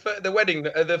 The wedding,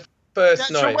 the The first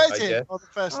actual night, I wedding guess. or the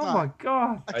first Oh night? my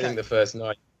god. I think the first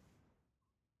night.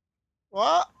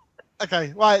 What?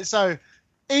 Okay, right, so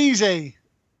easy.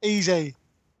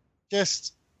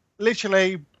 Just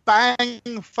literally bang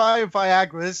 5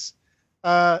 Viagras,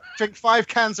 drink 5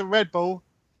 cans of Red Bull,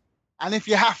 and if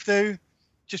you have to,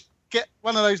 just get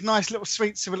one of those nice little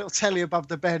suites with a little telly above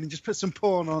the bed and just put some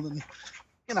porn on and,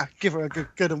 give her a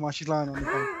good one while she's lying on the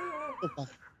bed. Good one.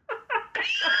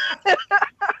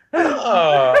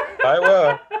 Oh, I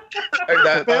will. Hope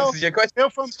that Bill, answers your question. Bill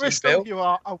from Bristol, Bill. you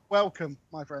are welcome,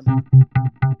 my friend.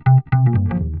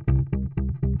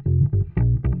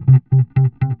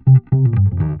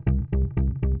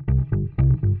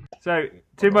 So,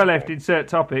 to my left, insert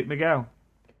topic, Miguel.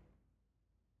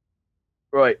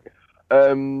 Right.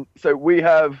 So we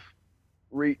have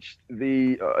reached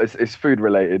the. It's food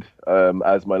related,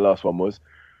 as my last one was.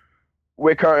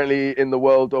 We're currently in the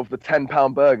world of the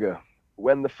 £10 burger.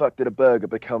 When the fuck did a burger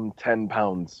become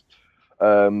 £10?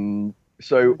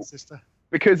 So Sister.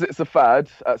 because it's a fad,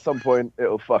 at some point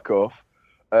it'll fuck off.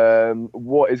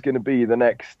 What is going to be the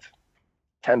next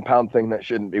 £10 thing that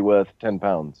shouldn't be worth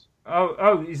 £10?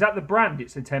 Oh, is that the brand?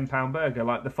 It's a £10 burger,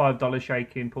 like the $5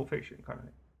 shake in Pulp Fiction, kind of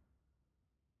thing.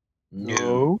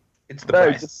 No. It's the No,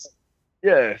 price.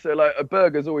 Yeah, so like a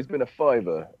burger's always been a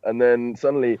 £5, and then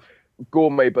suddenly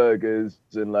gourmet burgers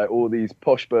and like all these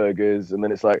posh burgers, and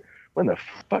then it's like, when the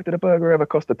fuck did a burger ever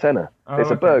cost £10? Oh, It's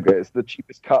a okay. burger, it's the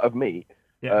cheapest cut of meat.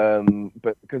 Yeah.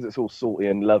 But because it's all salty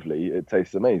and lovely, it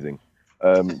tastes amazing.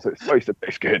 So it's supposed to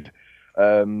taste good.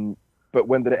 But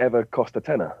when did it ever cost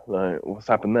 £10? Like, what's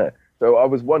happened there? So I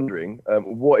was wondering,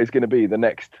 what is going to be the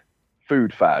next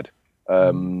food fad?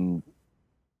 Do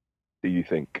you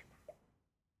think?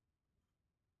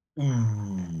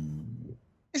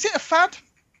 Is it a fad?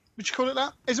 Would you call it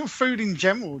that? Isn't food in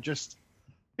general just,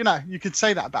 you could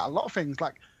say that about a lot of things.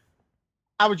 Like,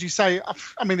 how would you say,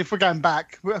 I mean, if we're going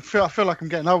back, I feel like I'm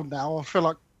getting old now. I feel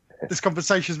like this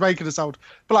conversation's making us old.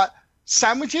 But like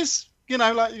sandwiches,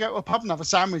 like you go to a pub and have a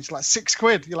sandwich, like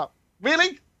 £6. You're like,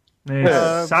 really?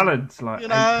 Yeah, salad's like you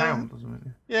 £8, isn't it?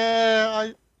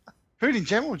 Yeah, food in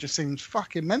general just seems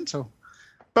fucking mental.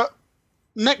 But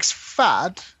next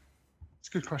fad, it's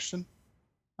a good question.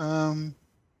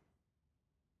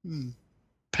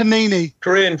 Panini.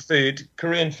 Korean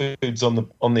food's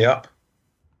on the up.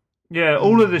 Yeah,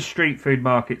 all of the street food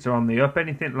markets are on the up.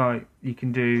 Anything like you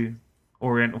can do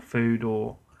Oriental food,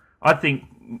 or I think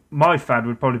my fad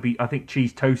would probably be. I think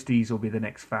cheese toasties will be the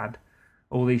next fad.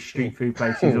 All these street food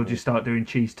places will just start doing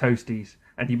cheese toasties,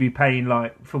 and you'd be paying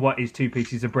like for what is 2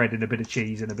 pieces of bread and a bit of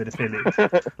cheese and a bit of filling,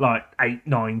 like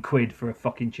 8-9 quid for a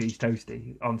fucking cheese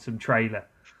toastie on some trailer,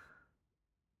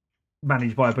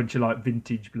 managed by a bunch of like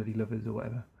vintage bloody lovers or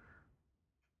whatever.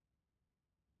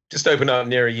 Just open up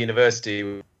near a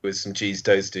university with some cheese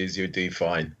toasties, you'd do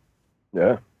fine.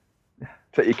 Yeah.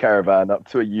 Take your caravan up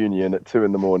to a union at 2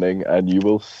 a.m. and you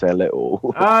will sell it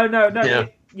all. Oh no, Yeah.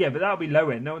 yeah, but that'll be low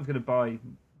end. No one's going to buy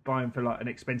them for like an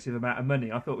expensive amount of money.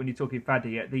 I thought when you're talking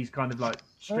faddy at these kind of like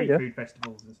street food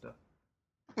festivals and stuff.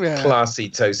 Yeah. Classy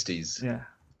toasties. Yeah,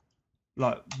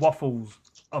 like waffles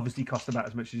obviously cost about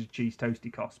as much as a cheese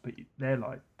toastie costs, but they're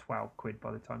like 12 quid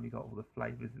by the time you got all the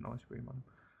flavours and ice cream on them.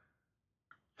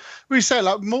 We say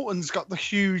like Malton's got the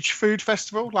huge food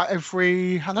festival, like I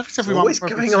don't know if it's every month.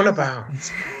 What's going on about?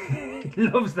 He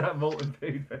loves that Malton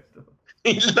Food Festival.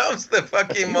 He loves the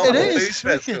fucking Malton Food is,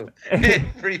 Festival.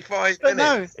 Every 5 But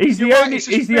minutes. no, He's you're the right, only it's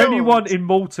just he's the only filmed. one in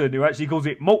Malton who actually calls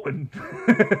it Malton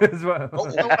as well.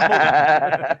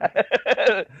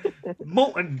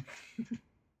 Malton.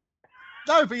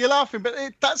 No, but you're laughing. But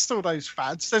that's still those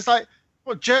fads. There's like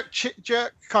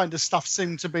jerk kind of stuff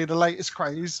seem to be the latest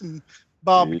craze, and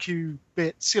barbecue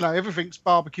bits. You know, everything's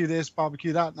barbecue this,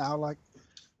 barbecue that now. Like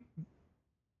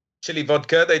Chili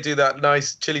vodka, they do that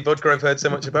nice chili vodka I've heard so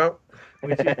much about.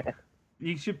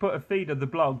 You should put a feed on the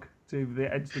blog to the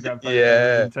Instagram page.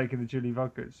 Yeah. Taking the chili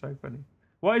vodka. It's so funny.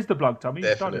 What is the blog, Tommy?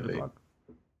 You started the Definitely. blog.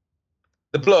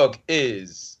 The blog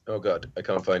is... Oh, God, I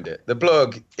can't find it. The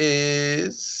blog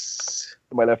is...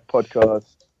 My Left Podcast.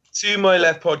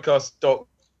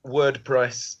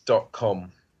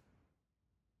 tomyleftpodcast.wordpress.com.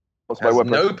 What's my Has website?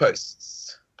 no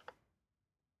posts.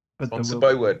 But there Sponsored will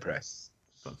by be. WordPress.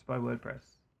 Sponsored by WordPress.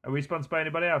 Are we sponsored by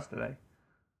anybody else today?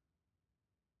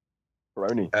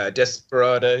 Peroni.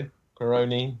 Desperado,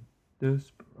 Coroni,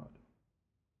 Desperado.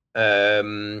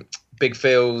 Big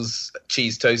Phil's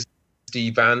cheese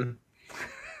toasty van,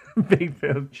 Big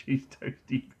Phil cheese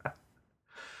toasty.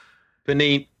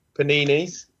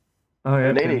 Paninis, Oh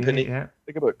yeah, Panini. Panini, yeah.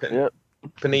 Take a book. Yeah.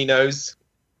 Paninos,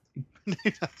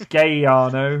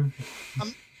 Gayano.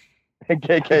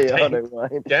 KK, I know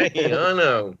mine.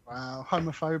 Gayano. wow,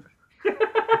 homophobe.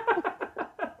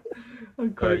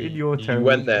 I'm quoting your you tone.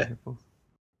 went there.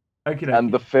 Okay,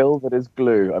 And the Phil that is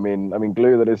glue. I mean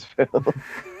glue that is Phil.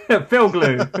 Phil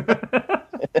Glue.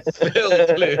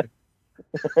 Phil Glue.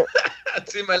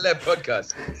 That's in my left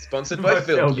podcast. Sponsored by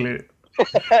Phil Glue.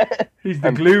 He's the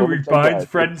And glue Thomas which binds Dunbar.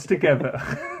 friends together.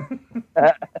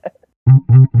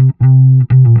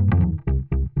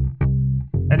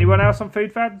 Anyone else on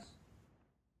food fads?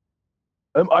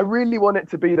 I really want it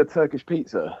to be the Turkish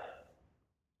pizza.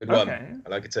 Good one. Okay. I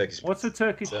like a Turkish. What's a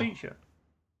Turkish So- pizza?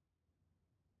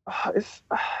 It's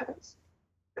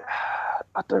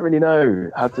I don't really know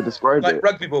how to describe Like it.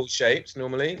 rugby ball shaped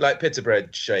normally, like pita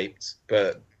bread shaped,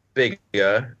 but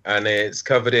bigger, and it's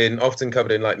often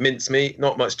covered in like mincemeat,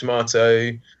 not much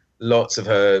tomato, lots of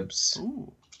herbs,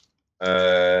 Ooh.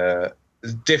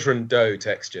 different dough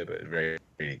texture, but very,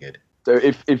 really good. So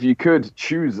if you could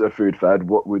choose a food fad,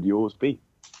 what would yours be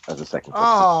as a second? Oh,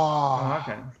 Oh,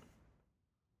 okay.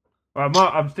 Well,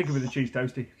 I'm sticking with the cheese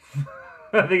toasty.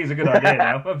 I think it's a good idea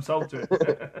now. I'm sold to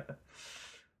it.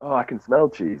 Oh, I can smell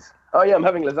cheese. Oh yeah, I'm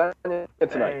having lasagna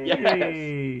tonight. Yes.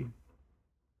 Hey.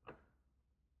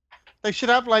 they should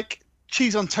have like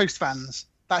cheese on toast vans.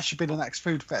 That should be the next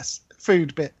food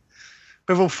bit,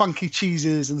 with all funky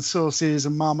cheeses and sauces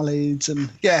and marmalades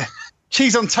and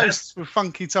cheese on toast with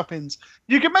funky toppings.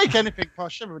 You can make anything,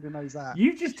 Posh. Everybody knows that.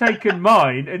 You've just taken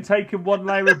mine and taken one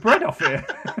layer of bread off it.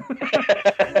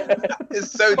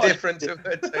 It's so different to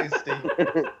a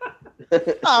toasty.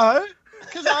 No,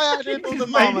 because I added all You the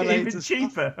just made it marmalades even and stuff.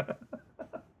 cheaper.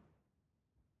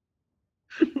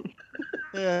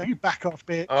 Yeah, you back off,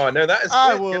 bitch. Oh no, that is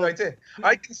I good. will- Good idea.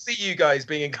 I can see you guys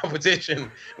being in competition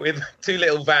with 2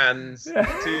 little vans, 2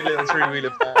 little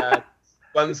 3-wheeler vans,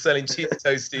 one selling cheese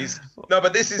toasties. No,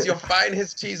 but this is your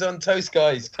finest cheese on toast,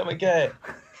 guys. Come and get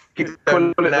it.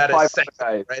 Call it the Add a 5 second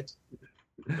guys. bread.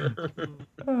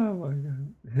 Oh my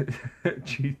god.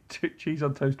 cheese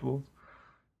on toast balls.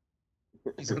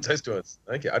 Cheese on toast ones.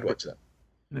 Okay, I'd watch that.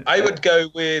 I would go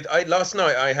with. Last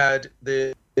night I had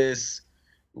this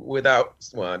without.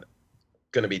 Well,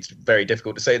 going to be very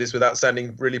difficult to say this without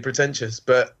sounding really pretentious,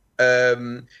 but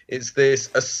it's this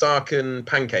Osakan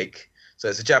pancake. So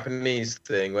it's a Japanese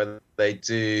thing where they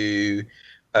do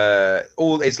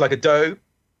it's like a dough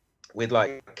with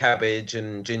like cabbage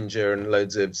and ginger and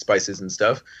loads of spices and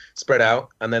stuff spread out,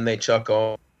 and then they chuck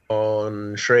on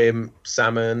on shrimp,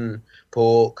 salmon,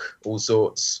 pork, all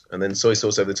sorts, and then soy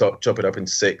sauce over the top. Chop it up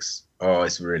into 6. Oh,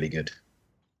 it's really good.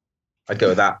 I'd go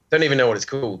with that. Don't even know what it's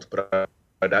called, but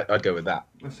I'd go with that.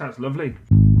 That sounds lovely.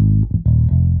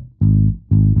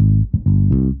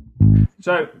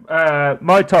 So,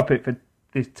 my topic for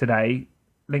this today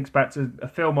links back to a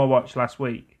film I watched last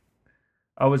week.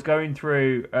 I was going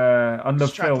through on the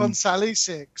Strap film. on Sally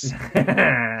 6.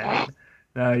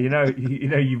 No, you know,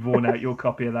 you've worn out your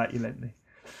copy of that you lent me.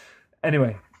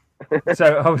 Anyway, so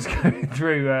I was going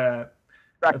through a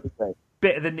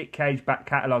bit of the Nick Cage back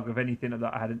catalogue of anything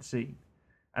that I hadn't seen,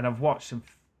 and I've watched some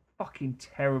fucking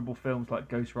terrible films like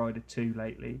Ghost Rider 2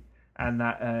 lately, and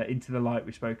that Into the Light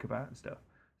we spoke about and stuff.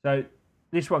 So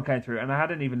this one came through, and I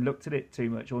hadn't even looked at it too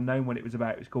much or known what it was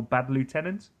about. It was called Bad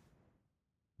Lieutenant.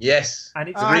 Yes, And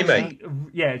it's a remake.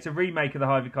 Yeah, it's a remake of the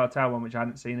Harvey Keitel one, which I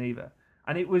hadn't seen either.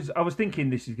 And I was thinking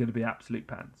this is going to be absolute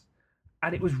pants.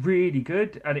 And it was really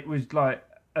good. And it was like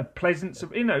a pleasant,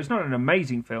 it's not an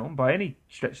amazing film by any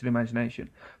stretch of the imagination.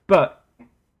 But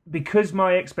because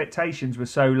my expectations were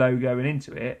so low going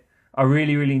into it, I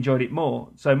really, really enjoyed it more.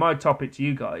 So my topic to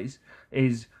you guys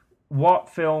is, what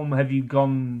film have you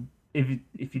gone, if you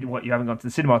haven't gone to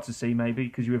the cinema to see maybe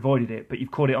because you avoided it, but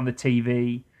you've caught it on the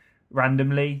TV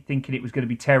randomly thinking it was going to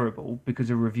be terrible because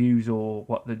of reviews or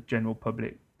what the general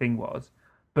public thing was,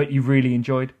 but you've really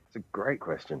enjoyed? It's a great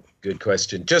question. Good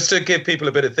question. Just to give people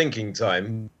a bit of thinking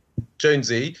time,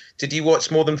 Jonesy, did you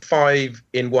watch more than 5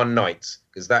 in one night?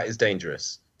 Because that is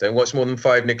dangerous. Don't watch more than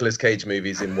 5 Nicolas Cage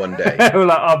movies in one day. Well,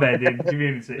 like Abed in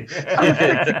Community.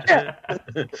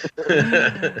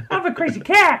 I'm a crazy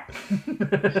cat.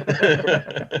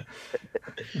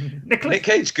 Nick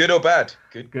Cage, good or bad?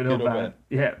 Good or bad?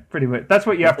 Yeah, pretty much. That's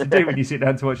what you have to do when you sit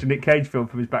down to watch a Nick Cage film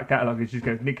from his back catalogue. Is just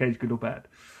go, Nick Cage, good or bad?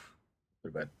 Good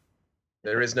or bad?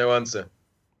 There is no answer.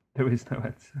 There is no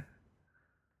answer.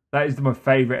 That is my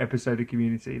favourite episode of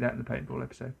Community, that and the paintball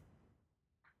episode.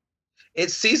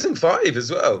 It's season 5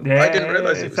 as well. Yeah, I didn't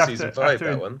realise it was season 5,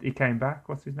 that one. He came back.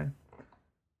 What's his name?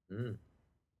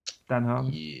 Dan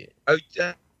Harmon. Yeah. Oh,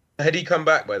 had he come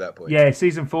back by that point? Yeah,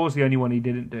 season 4's the only one he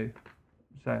didn't do.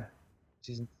 So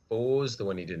Season 4's the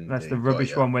one he didn't that's do. the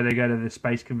rubbish one where they go to the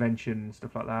space convention and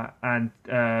stuff like that. And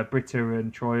Britta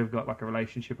and Troy have got like a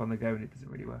relationship on the go and it doesn't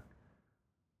really work.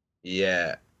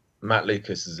 Yeah. Matt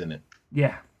Lucas is in it.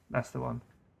 Yeah, that's the one.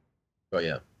 Oh,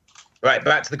 yeah. Right,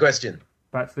 back to the question.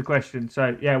 Back to the question.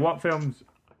 So, yeah, what films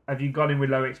have you gone in with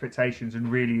low expectations and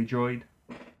really enjoyed?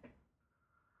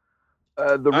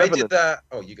 The Revenant. I did that.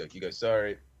 Oh, you go.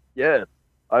 Sorry. Yeah.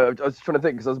 I was trying to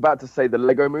think because I was about to say the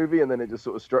Lego movie and then it just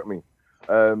sort of struck me.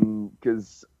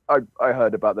 Because I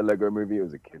heard about the Lego movie. It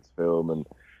was a kid's film and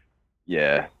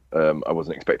yeah, I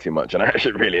wasn't expecting much and I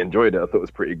actually really enjoyed it. I thought it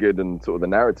was pretty good and sort of the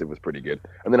narrative was pretty good.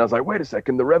 And then I was like, wait a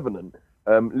second, The Revenant.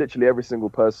 Literally every single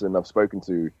person I've spoken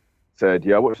to said,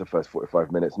 yeah, I watched the first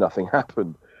 45 minutes, nothing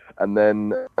happened. And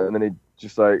then it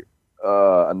just like,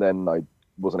 and then I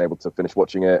wasn't able to finish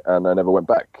watching it and I never went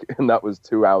back. And that was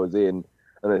 2 hours in.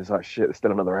 And it's like, shit, there's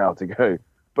still another hour to go.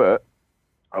 But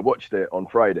I watched it on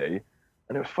Friday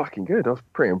and it was fucking good. I was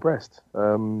pretty impressed.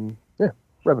 Yeah,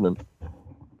 Revenant.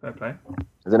 Fair play.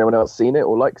 Has anyone else seen it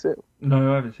or likes it?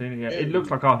 No, I haven't seen it yet. It looks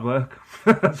like hard work.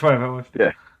 That's why I haven't watched it.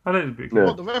 Yeah. I know it's a big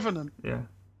What, The Revenant? Yeah.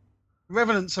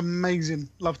 Revenant's amazing.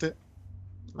 Loved it.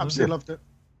 Absolutely loved it.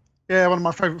 Yeah, one of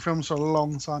my favourite films for a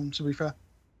long time, to be fair.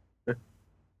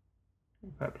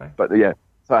 Fair play. But yeah,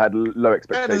 so I had low Better than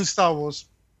expectations. Star Wars.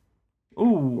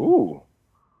 Ooh.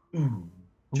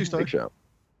 True story. Big shout.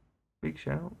 Big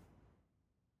shout.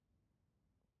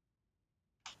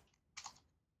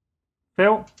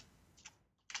 Phil?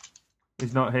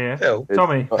 He's not here. Phil?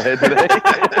 Tommy? Not here today.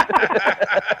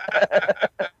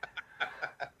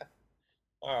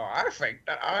 Oh, I think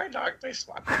that I like this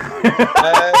one. 3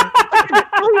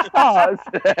 stars.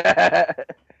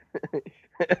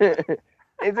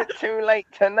 Is it too late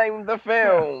to name the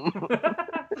film?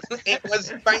 It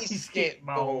was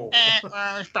basketball. It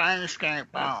was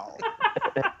basketball.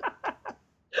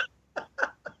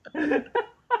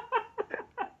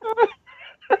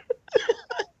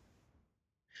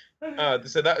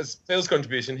 So that was Phil's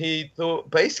contribution. He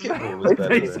thought basketball was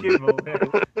better. Basketball, yeah.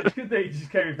 It's good that he just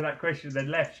came in for that question and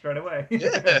then left straight away.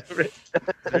 Yeah,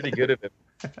 really good of him.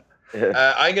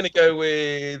 Yeah. I'm going to go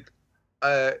with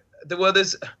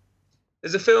there's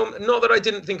a film. Not that I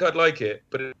didn't think I'd like it,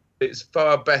 but it's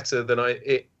far better than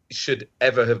it should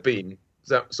ever have been. Does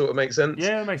that sort of make sense?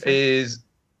 Yeah, it makes sense.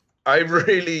 I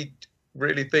really,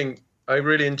 really think I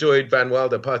really enjoyed Van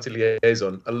Wilder Party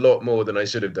Liaison a lot more than I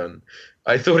should have done.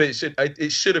 I thought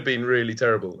it should have been really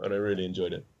terrible, and I really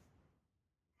enjoyed it.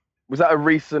 Was that a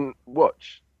recent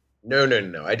watch?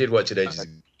 No. I did watch it ages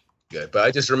ago, but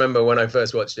I just remember when I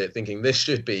first watched it thinking this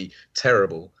should be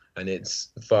terrible, and it's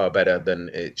far better than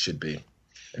it should be.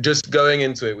 Just going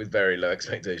into it with very low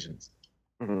expectations.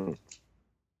 Mm-hmm. Yeah,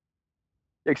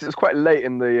 because it was quite late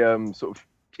in the sort of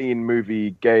teen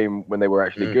movie game when they were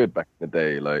actually good back in the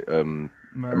day, like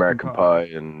American Pie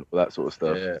and all that sort of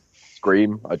stuff. Yeah.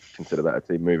 Scream, I'd consider that a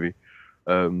teen movie.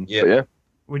 Yeah. But yeah.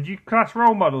 Would you class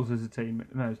Role Models as a team?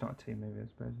 No, it's not a team movie, I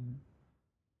suppose.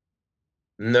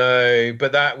 No,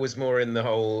 but that was more in the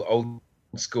whole old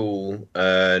school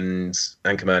and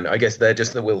Anchorman. I guess they're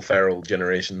just the Will Ferrell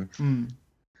generation.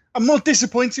 I'm more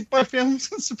disappointed by films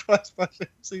than surprised by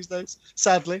films these days,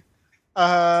 sadly.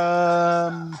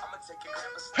 I'd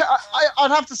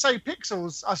have to say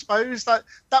Pixels, I suppose. That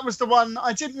was the one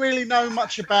I didn't really know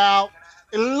much about.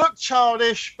 It looked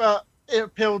childish, but it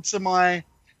appealed to my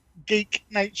geek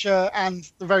nature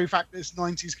and the very fact that it's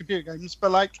 90s computer games.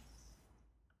 But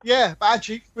but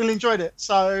actually really enjoyed it.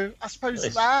 So I suppose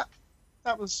Nice.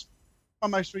 that was my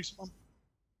most recent one.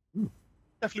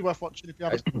 Definitely worth watching if you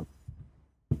haven't.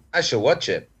 I shall watch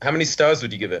it. How many stars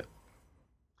would you give it?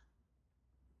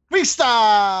 3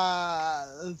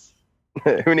 stars!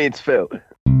 Who needs Phil?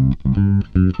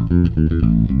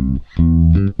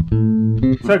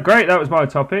 So great, that was my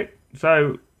topic.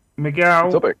 So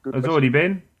Miguel Topic, has good question. already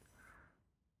been.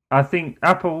 I think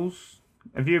Apples,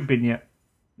 have you been yet?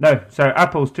 No, so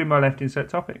Apples, 2 more left in set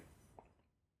topic.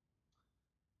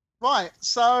 Right,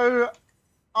 so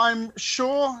I'm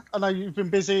sure, I know you've been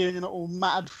busy and you're not all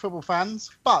mad football fans,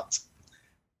 but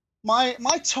my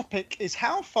topic is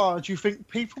how far do you think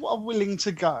people are willing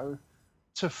to go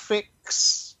to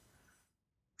fix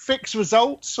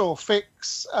results or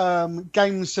fix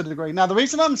games to the degree? Now, the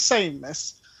reason I'm saying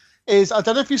this is, I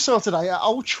don't know if you saw today, at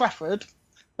Old Trafford,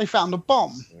 they found a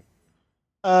bomb.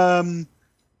 And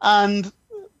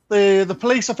the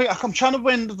police, I think, I'm trying to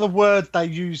remember the word they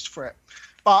used for it,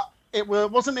 but it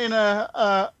wasn't in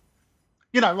right,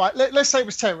 let's say it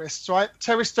was terrorists, right?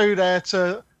 Terrorists do there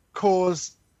to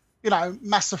cause,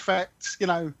 mass effect,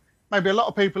 maybe a lot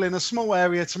of people in a small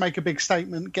area to make a big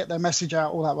statement, get their message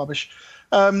out, all that rubbish.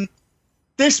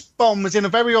 This bomb was in a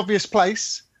very obvious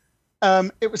place.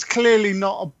 It was clearly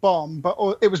not a bomb, but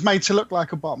it was made to look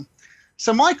like a bomb.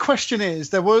 So my question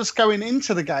is, there was going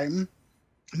into the game,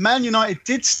 Man United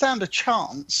did stand a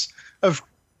chance of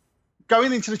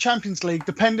going into the Champions League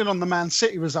depending on the Man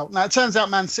City result. Now, it turns out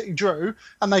Man City drew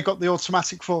and they got the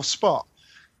automatic 4th spot.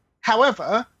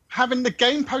 However, having the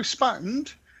game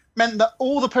postponed meant that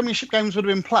all the Premiership games would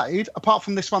have been played, apart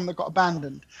from this one that got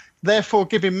abandoned, therefore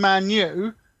giving Man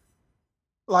U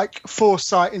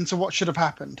foresight into what should have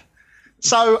happened.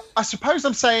 So I suppose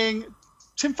I'm saying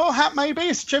tinfoil hat maybe?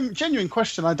 It's a genuine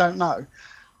question, I don't know.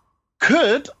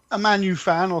 Could a Man U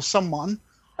fan or someone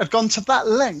have gone to that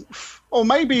length, or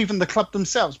maybe even the club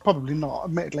themselves? Probably not,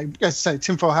 admittedly. As I say,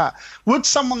 tinfoil hat. Would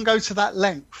someone go to that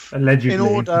length Allegedly. in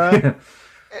order,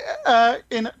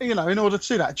 in order to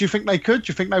do that? Do you think they could?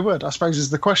 Do you think they would? I suppose is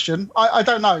the question. I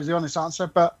don't know is the honest answer,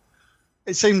 but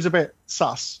it seems a bit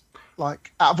sus. Out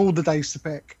of all the days to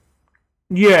pick.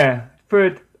 Yeah,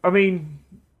 a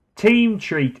team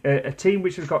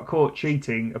which has got caught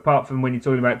cheating, apart from when you're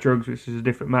talking about drugs, which is a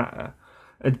different matter,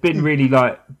 has been really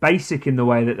basic in the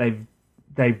way that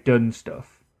they've done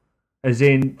stuff. As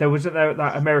in, there wasn't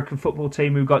that American football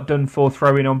team who got done for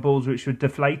throwing on balls which were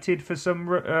deflated for some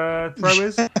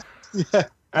throwers. Yeah.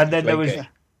 And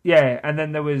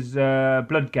then there was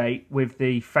Bloodgate with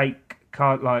the fake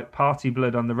party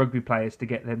blood on the rugby players to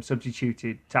get them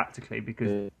substituted tactically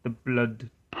because the blood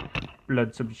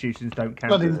substitutions don't count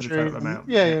Blood as the injury. total amount.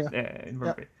 Yeah, in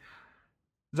rugby.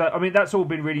 So that's all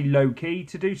been really low key.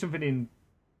 To do something in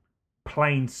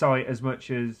plain sight as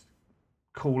much as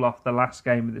call off the last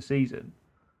game of the season,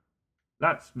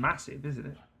 that's massive, isn't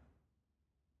it?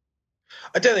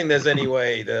 I don't think there's any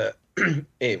way that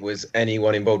it was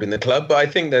anyone involved in the club, but I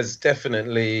think there's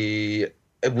definitely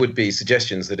would be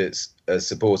suggestions that it's a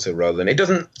supporter rather than. It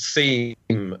doesn't seem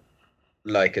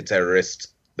like a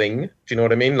terrorist thing. Do you know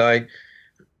what I mean?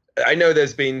 I know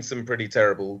there's been some pretty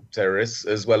terrible terrorists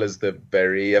as well as the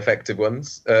very effective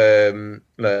ones,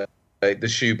 like the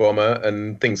shoe bomber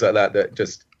and things like that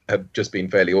just have just been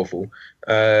fairly awful.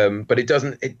 But it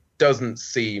doesn't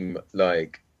seem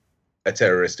like a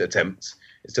terrorist attempt.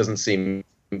 It doesn't seem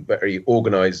very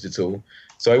organised at all.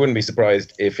 So I wouldn't be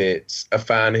surprised if it's a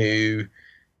fan who,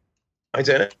 I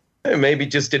don't know, maybe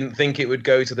just didn't think it would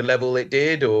go to the level it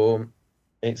did, or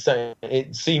it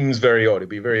seems very odd. It'd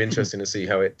be very interesting to see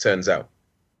how it turns out.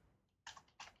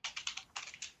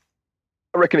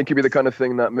 I reckon it could be the kind of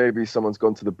thing that maybe someone's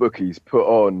gone to the bookies, put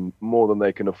on more than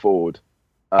they can afford,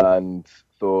 and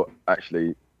thought,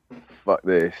 actually, fuck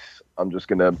this. I'm just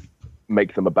gonna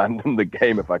make them abandon the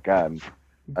game if I can,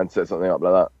 and set something up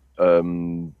like that.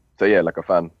 So yeah, like a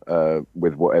fan,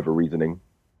 with whatever reasoning.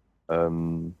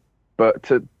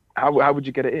 But how would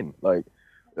you get it in? Like,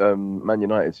 Man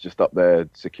United's just up there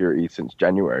security since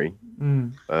January.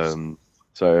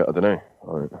 So I don't know.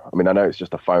 I mean, I know it's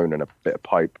just a phone and a bit of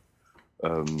pipe.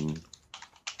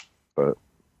 But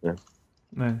yeah.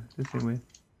 No, this is weird.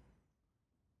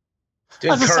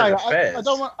 As I say, I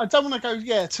don't want to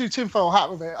go too tinfoil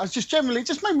hat with it. I just generally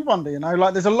just made me wonder.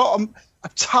 Like there's a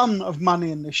ton of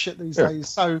money in this shit these days,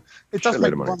 so it does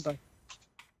make me wonder.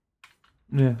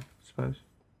 Yeah, I suppose.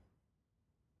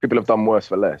 People have done worse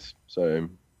for less, so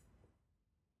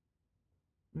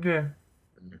yeah.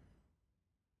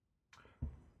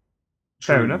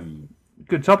 Fair enough.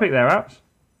 Good topic there, Apps.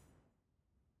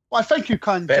 Why, thank you,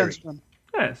 kind gentlemen.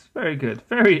 Yes, very good.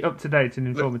 Very up to date and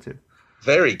informative.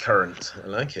 Very current. I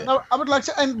like it. I would like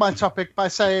to end my topic by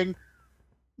saying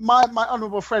my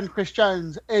honourable friend Chris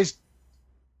Jones is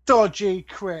dodgy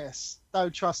Chris.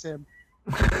 Don't trust him.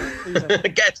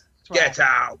 Get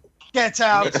out. Get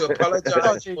out. You need to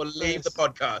apologise or leave the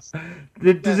podcast.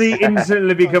 Does he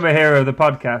instantly become a hero of the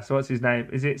podcast? What's his name?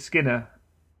 Is it Skinner?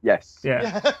 yes.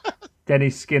 Yeah.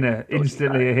 Dennis Skinner,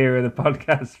 instantly a hero of the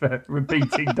podcast for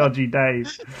repeating Dodgy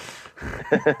Dave.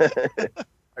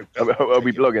 Are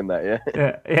we blogging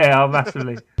that? Yeah,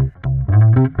 massively.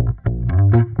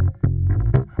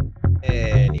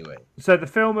 Anyway, so the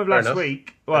film of last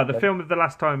week, the film of the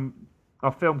last time,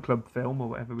 our film club film or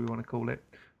whatever we want to call it,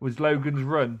 was Logan's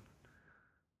Run.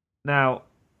 Now,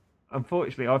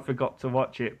 unfortunately, I forgot to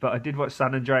watch it, but I did watch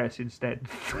San Andreas instead,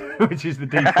 which is the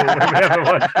default when we ever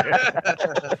watch it.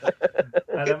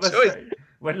 And I must say,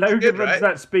 when Logan runs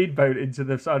that speedboat into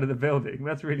the side of the building,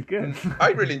 that's really good. I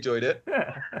really enjoyed it.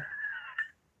 Yeah.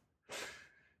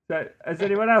 So, has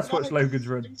anyone else watched Logan's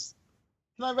Run? Can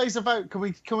I raise a vote? Can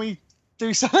we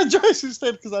do San Andreas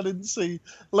instead? Because I didn't see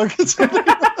Logan's Run.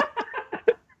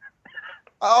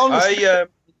 I honestly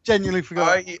genuinely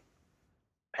forgot.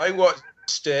 I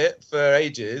watched it for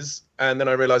ages, and then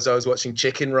I realised I was watching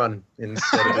Chicken Run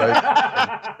instead of Logan.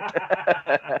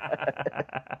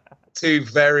 Two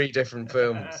very different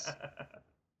films.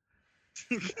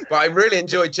 But I really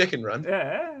enjoyed Chicken Run.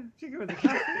 Yeah, Chicken Run's a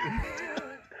classic.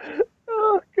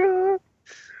 Oh god.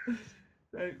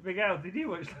 So, Miguel, did you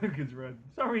watch Logan's Run?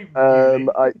 Sorry.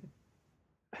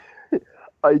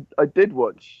 I did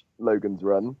watch Logan's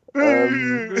Run.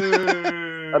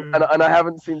 And I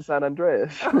haven't seen San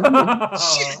Andreas.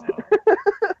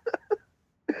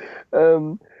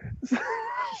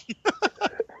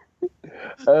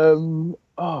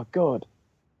 Oh god,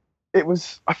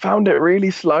 I found it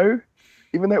really slow,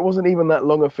 even though it wasn't even that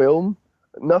long a film.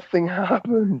 Nothing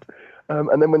happened,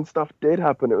 and then when stuff did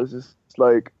happen, it was just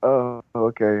like, oh,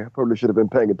 okay, I probably should have been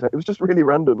paying attention. It was just really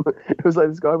random. It was like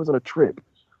this guy was on a trip,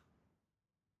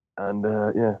 and I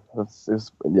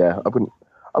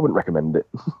wouldn't recommend it.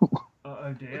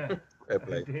 Oh dear.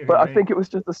 But I think it was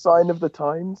just a sign of the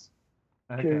times.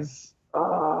 Because,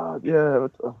 Well,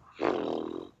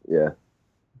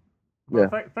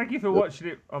 thank you for watching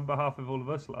it on behalf of all of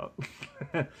us lot.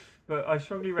 But I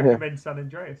strongly recommend San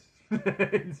Andreas.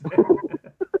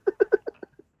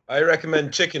 I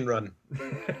recommend Chicken Run.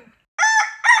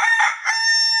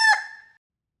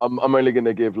 I'm only going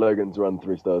to give Logan's Run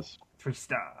 3 stars. 3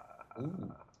 stars.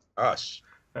 Gosh.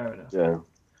 Fair enough. Yeah.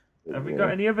 Have we got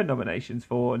any other nominations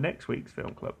for next week's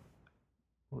film club?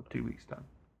 Or 2 weeks' time?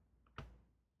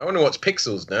 I want to watch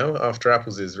Pixels now, after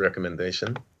Apples'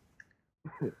 recommendation.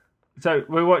 So,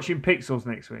 we're watching Pixels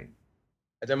next week?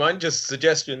 I don't mind, just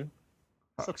suggestion.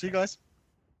 It's up to you guys.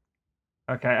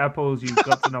 Okay, Apples, you've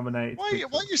got to nominate. Why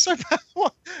are you so bad?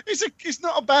 It's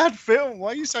not a bad film.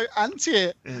 Why are you so anti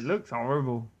it? It looks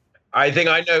horrible. I think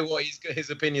I know what his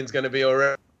opinion's going to be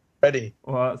already.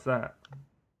 What's that?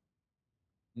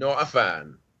 Not a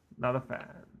fan. Not a fan.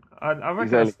 I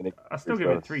reckon I still give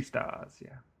it 3 stars,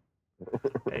 yeah.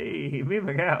 Hey, me and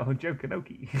Miguel,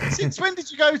 Jokanoki. Since when did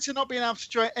you go to not being able to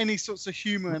enjoy any sorts of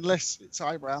humour unless it's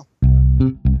eyebrow?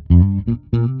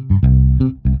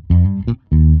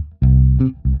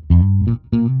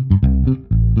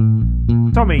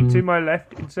 Tommy, to my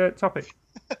left, insert topic.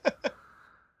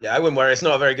 Yeah, I wouldn't worry. It's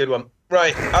not a very good one.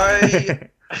 Right,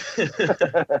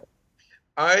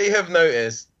 I have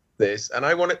noticed this, and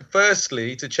I want it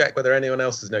firstly to check whether anyone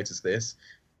else has noticed this,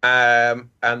 and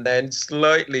then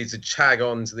slightly to tag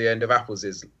on to the end of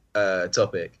Apples'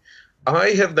 topic. I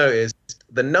have noticed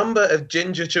the number of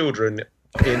ginger children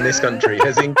in this country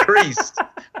has increased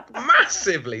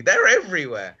massively. They're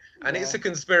everywhere, and it's a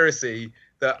conspiracy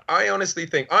that I honestly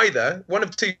think either one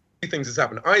of two things has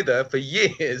happened. Either for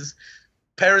years,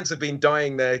 parents have been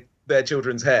dyeing their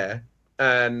children's hair,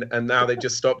 and now they've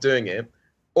just stopped doing it,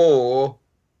 or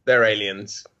they're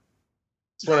aliens.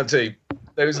 It's one of two.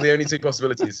 Those are the only two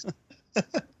possibilities.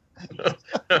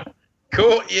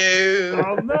 Caught you.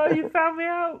 Oh no, you found me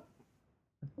out.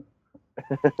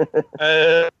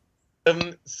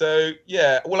 So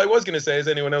yeah, well, I was going to say, has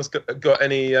anyone else got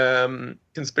any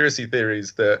conspiracy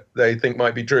theories that they think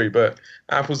might be true? But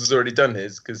Apples has already done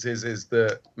his, because his is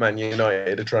that Man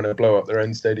United are trying to blow up their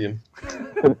own stadium.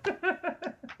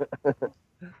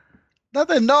 No,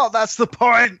 they're not. That's the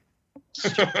point.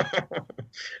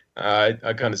 I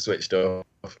kind of switched off.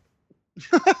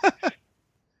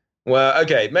 Well,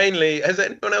 okay. Mainly, has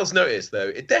anyone else noticed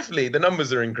though? The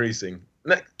numbers are increasing.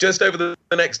 Just over the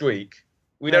next week.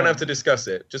 We don't have to discuss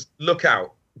it. Just look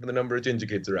out for the number of ginger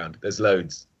kids around. There's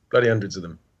loads. Bloody hundreds of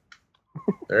them.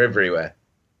 They're everywhere.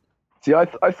 See, I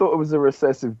thought it was a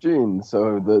recessive gene,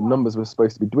 so the numbers were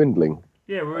supposed to be dwindling.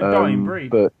 Yeah, we're a dying breed.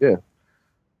 But yeah.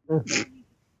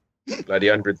 Bloody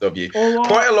hundreds of you. Or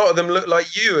Quite a lot of them look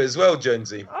like you as well,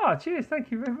 Jonesy. Oh, cheers.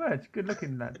 Thank you very much. Good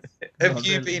looking, lads. Have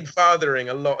you been fathering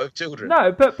a lot of children?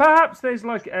 No, but perhaps there's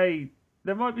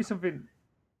there might be something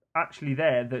actually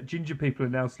there that ginger people are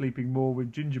now sleeping more with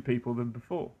ginger people than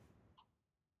before.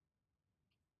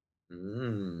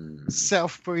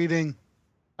 Self-breeding.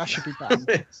 That should be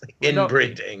banned.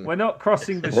 Inbreeding. We're not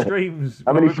crossing the streams.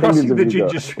 How many We're crossing fingers the have you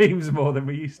ginger got? streams more than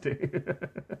we used to.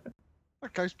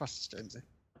 Like Ghostbusters, Jonesy.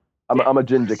 I'm a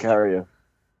ginger carrier.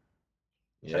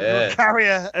 Yeah.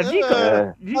 Carrier. Have you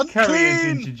got you carry a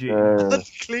unclean. ginger gene?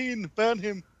 Unclean. Burn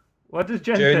him. What does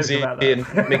Jen think Jonesy about and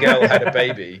that? Miguel had a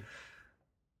baby.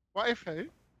 What if who?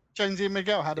 Jonesy and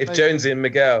Miguel had a If baby. Jonesy and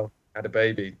Miguel had a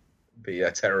baby, it'd be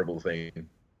a terrible thing.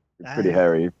 It's pretty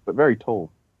hairy, but very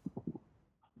tall.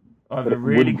 Either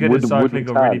really good at cycling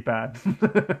or really bad.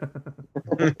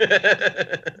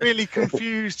 Really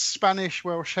confused Spanish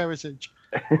Welsh heritage.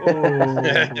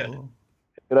 Oh.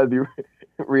 Could I be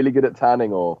really good at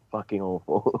tanning or fucking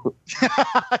awful?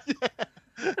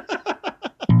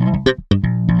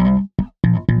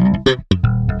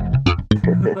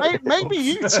 Maybe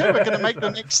you two are going to make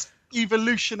the next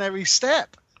evolutionary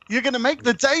step. You're going to make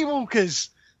the Daywalkers,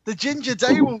 the Ginger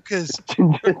Daywalkers.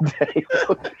 Ginger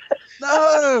Daywalkers.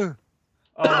 No.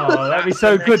 Oh, that'd be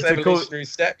so good Next to call. evolutionary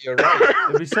step, you're right.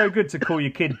 It'd be so good to call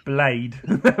your kid Blade.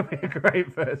 That'd be a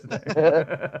great first name.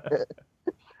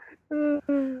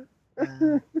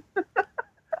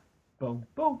 Boom,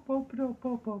 boom, boom, boom, boom,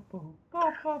 boom, boom, boom,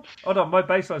 boom. Oh no, my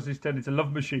bass line's just turned into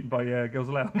Love Machine by Girls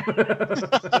Aloud.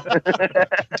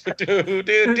 do,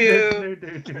 do, do.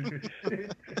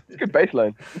 Good bass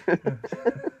line.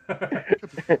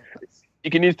 You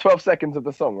can use 12 seconds of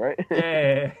the song, right?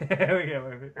 Yeah, there we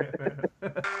go.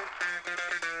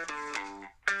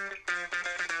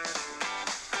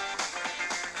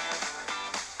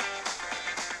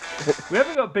 We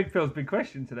haven't got Big Phil's big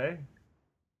question today.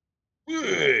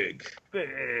 Big.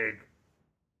 Big.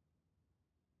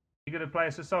 You gonna play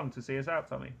us a song to see us out,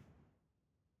 Tommy?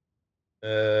 You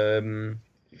gonna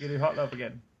do Hot Love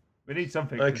again? We need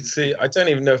something. I could see. I don't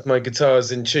even know if my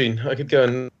guitar's in tune. I could go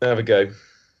and have a go.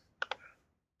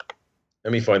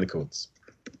 Let me find the chords.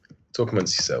 Talk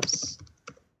amongst yourselves.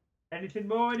 Anything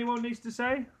more anyone needs to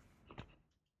say?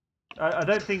 I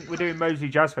don't think we're doing Moseley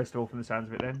Jazz Festival from the sounds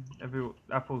of it then.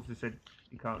 Apples just said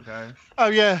you can't go. Oh,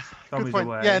 yeah. Tommy's Good point.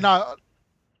 away. Yeah, no.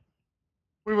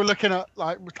 We were looking at,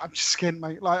 like, I'm just skint,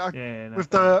 mate. Like, No with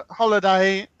problem. the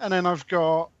holiday, and then I've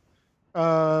got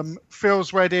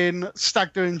Phil's wedding,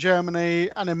 Stag Do in Germany,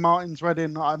 and then Martin's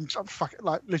wedding. I'm fucking,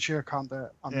 like, literally, I can't do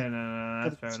it. No,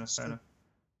 that's fair enough.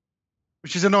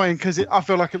 Which is annoying because I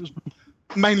feel like it was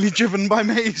mainly driven by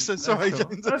me. So sorry, That's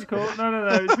cool. James. That's cool.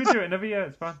 No. We do it every year.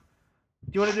 It's fine.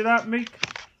 Do you want to do that, Meek?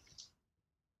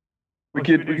 We Or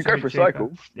should could do go something for a cheaper?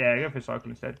 cycle. Yeah, go for a cycle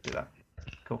instead. Do that.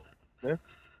 Cool. Yeah.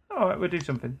 All right, we'll do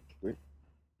something.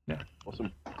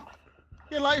 Awesome.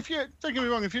 Yeah, like if you don't get me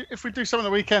wrong, if we do something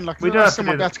on the weekend, like We don't have to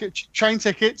someone do have to get train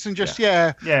tickets and just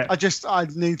I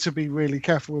need to be really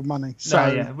careful with money.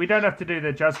 So we don't have to do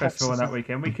the jazz festival on that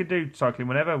weekend. We could do cycling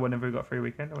whenever we've got a free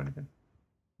weekend or anything.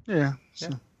 yeah.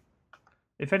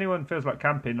 If anyone feels like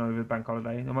camping over the bank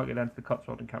holiday, I might go down to the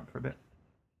Cotswold and camp for a bit.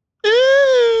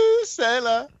 Ooh,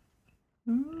 sailor.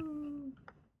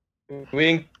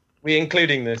 We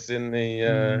including this in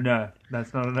the? No,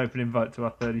 that's not an open invite to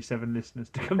our 37 listeners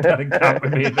to come down and camp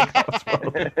with me in the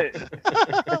Cotswold.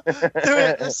 Do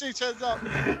it. Let's see who turns up.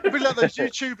 It'll be like those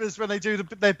YouTubers when they do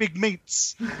their big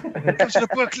meets. Come to the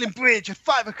Brooklyn Bridge at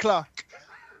 5 o'clock.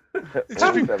 It's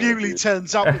just been Bewley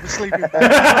turns up with a sleeping bag.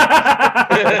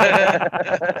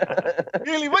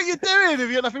 Really, what are you doing if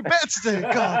you've got nothing better to do?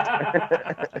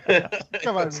 God.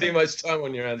 Come on. Too much time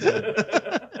on your hands. Man.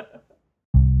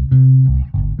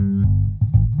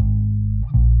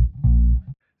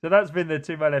 So that's been the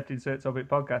To My Left Insert Topic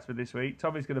podcast for this week.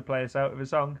 Tommy's going to play us out with a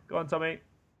song. Go on, Tommy.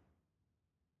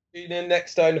 Tune in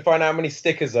next time to find out how many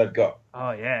stickers I've got.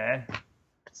 Oh, yeah.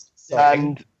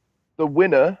 And the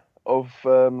winner of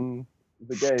the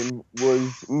game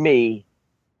was me.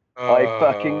 I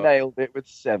fucking nailed it with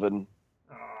 7.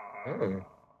 Oh.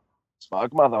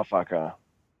 Smug motherfucker.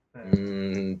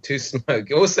 Too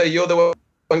smug. Also, you're the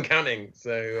one counting,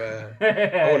 so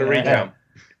I want to recount.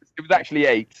 It was actually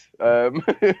 8.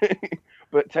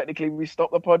 But technically we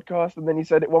stopped the podcast and then he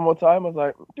said it one more time. I was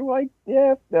like, do I?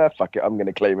 Yeah, fuck it. I'm going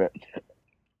to claim it.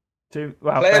 Play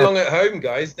along at home,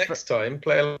 guys. Next time,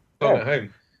 play along at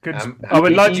home. I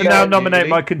would like to now nominate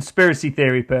my conspiracy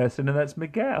theory person, and that's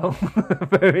Miguel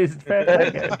for his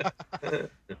fair play.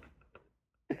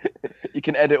 You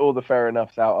can edit all the fair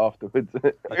enoughs out afterwards.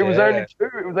 It was only 2.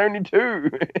 It was only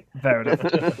 2. Fair enough.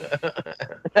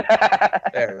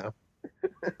 Fair enough.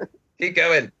 Keep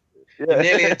going. Yeah. You're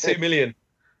nearly at 2 million.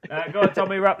 Go on,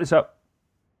 Tommy, wrap this up.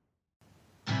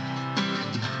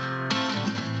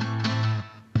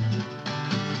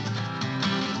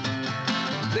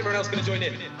 Is everyone else going to join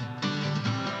in?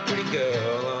 Pretty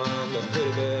girl on the hood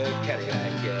of a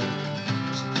Cadillac, yeah.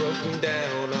 She's broken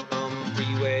down on the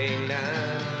freeway 9.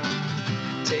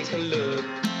 Take a look,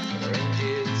 her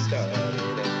engine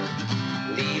started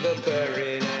and leave her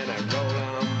purring and I roll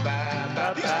on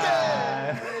by,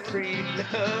 bye. Free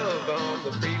love on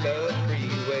the free love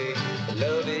freeway. The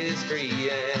love is free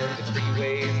and the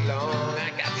freeway's long.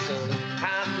 I got some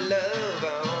hot love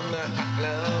on the hot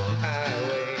love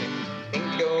highway.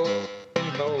 Ain't going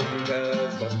home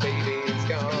cause my baby's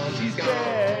gone. She's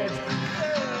gone.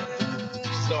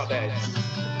 She's not dead.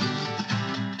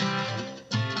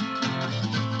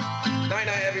 Night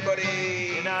night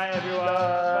everybody. Good night everyone.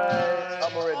 Bye.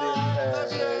 I'm already in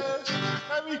bed.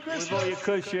 Happy Christmas. With all your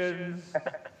cushions.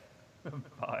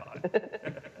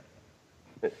 Bye.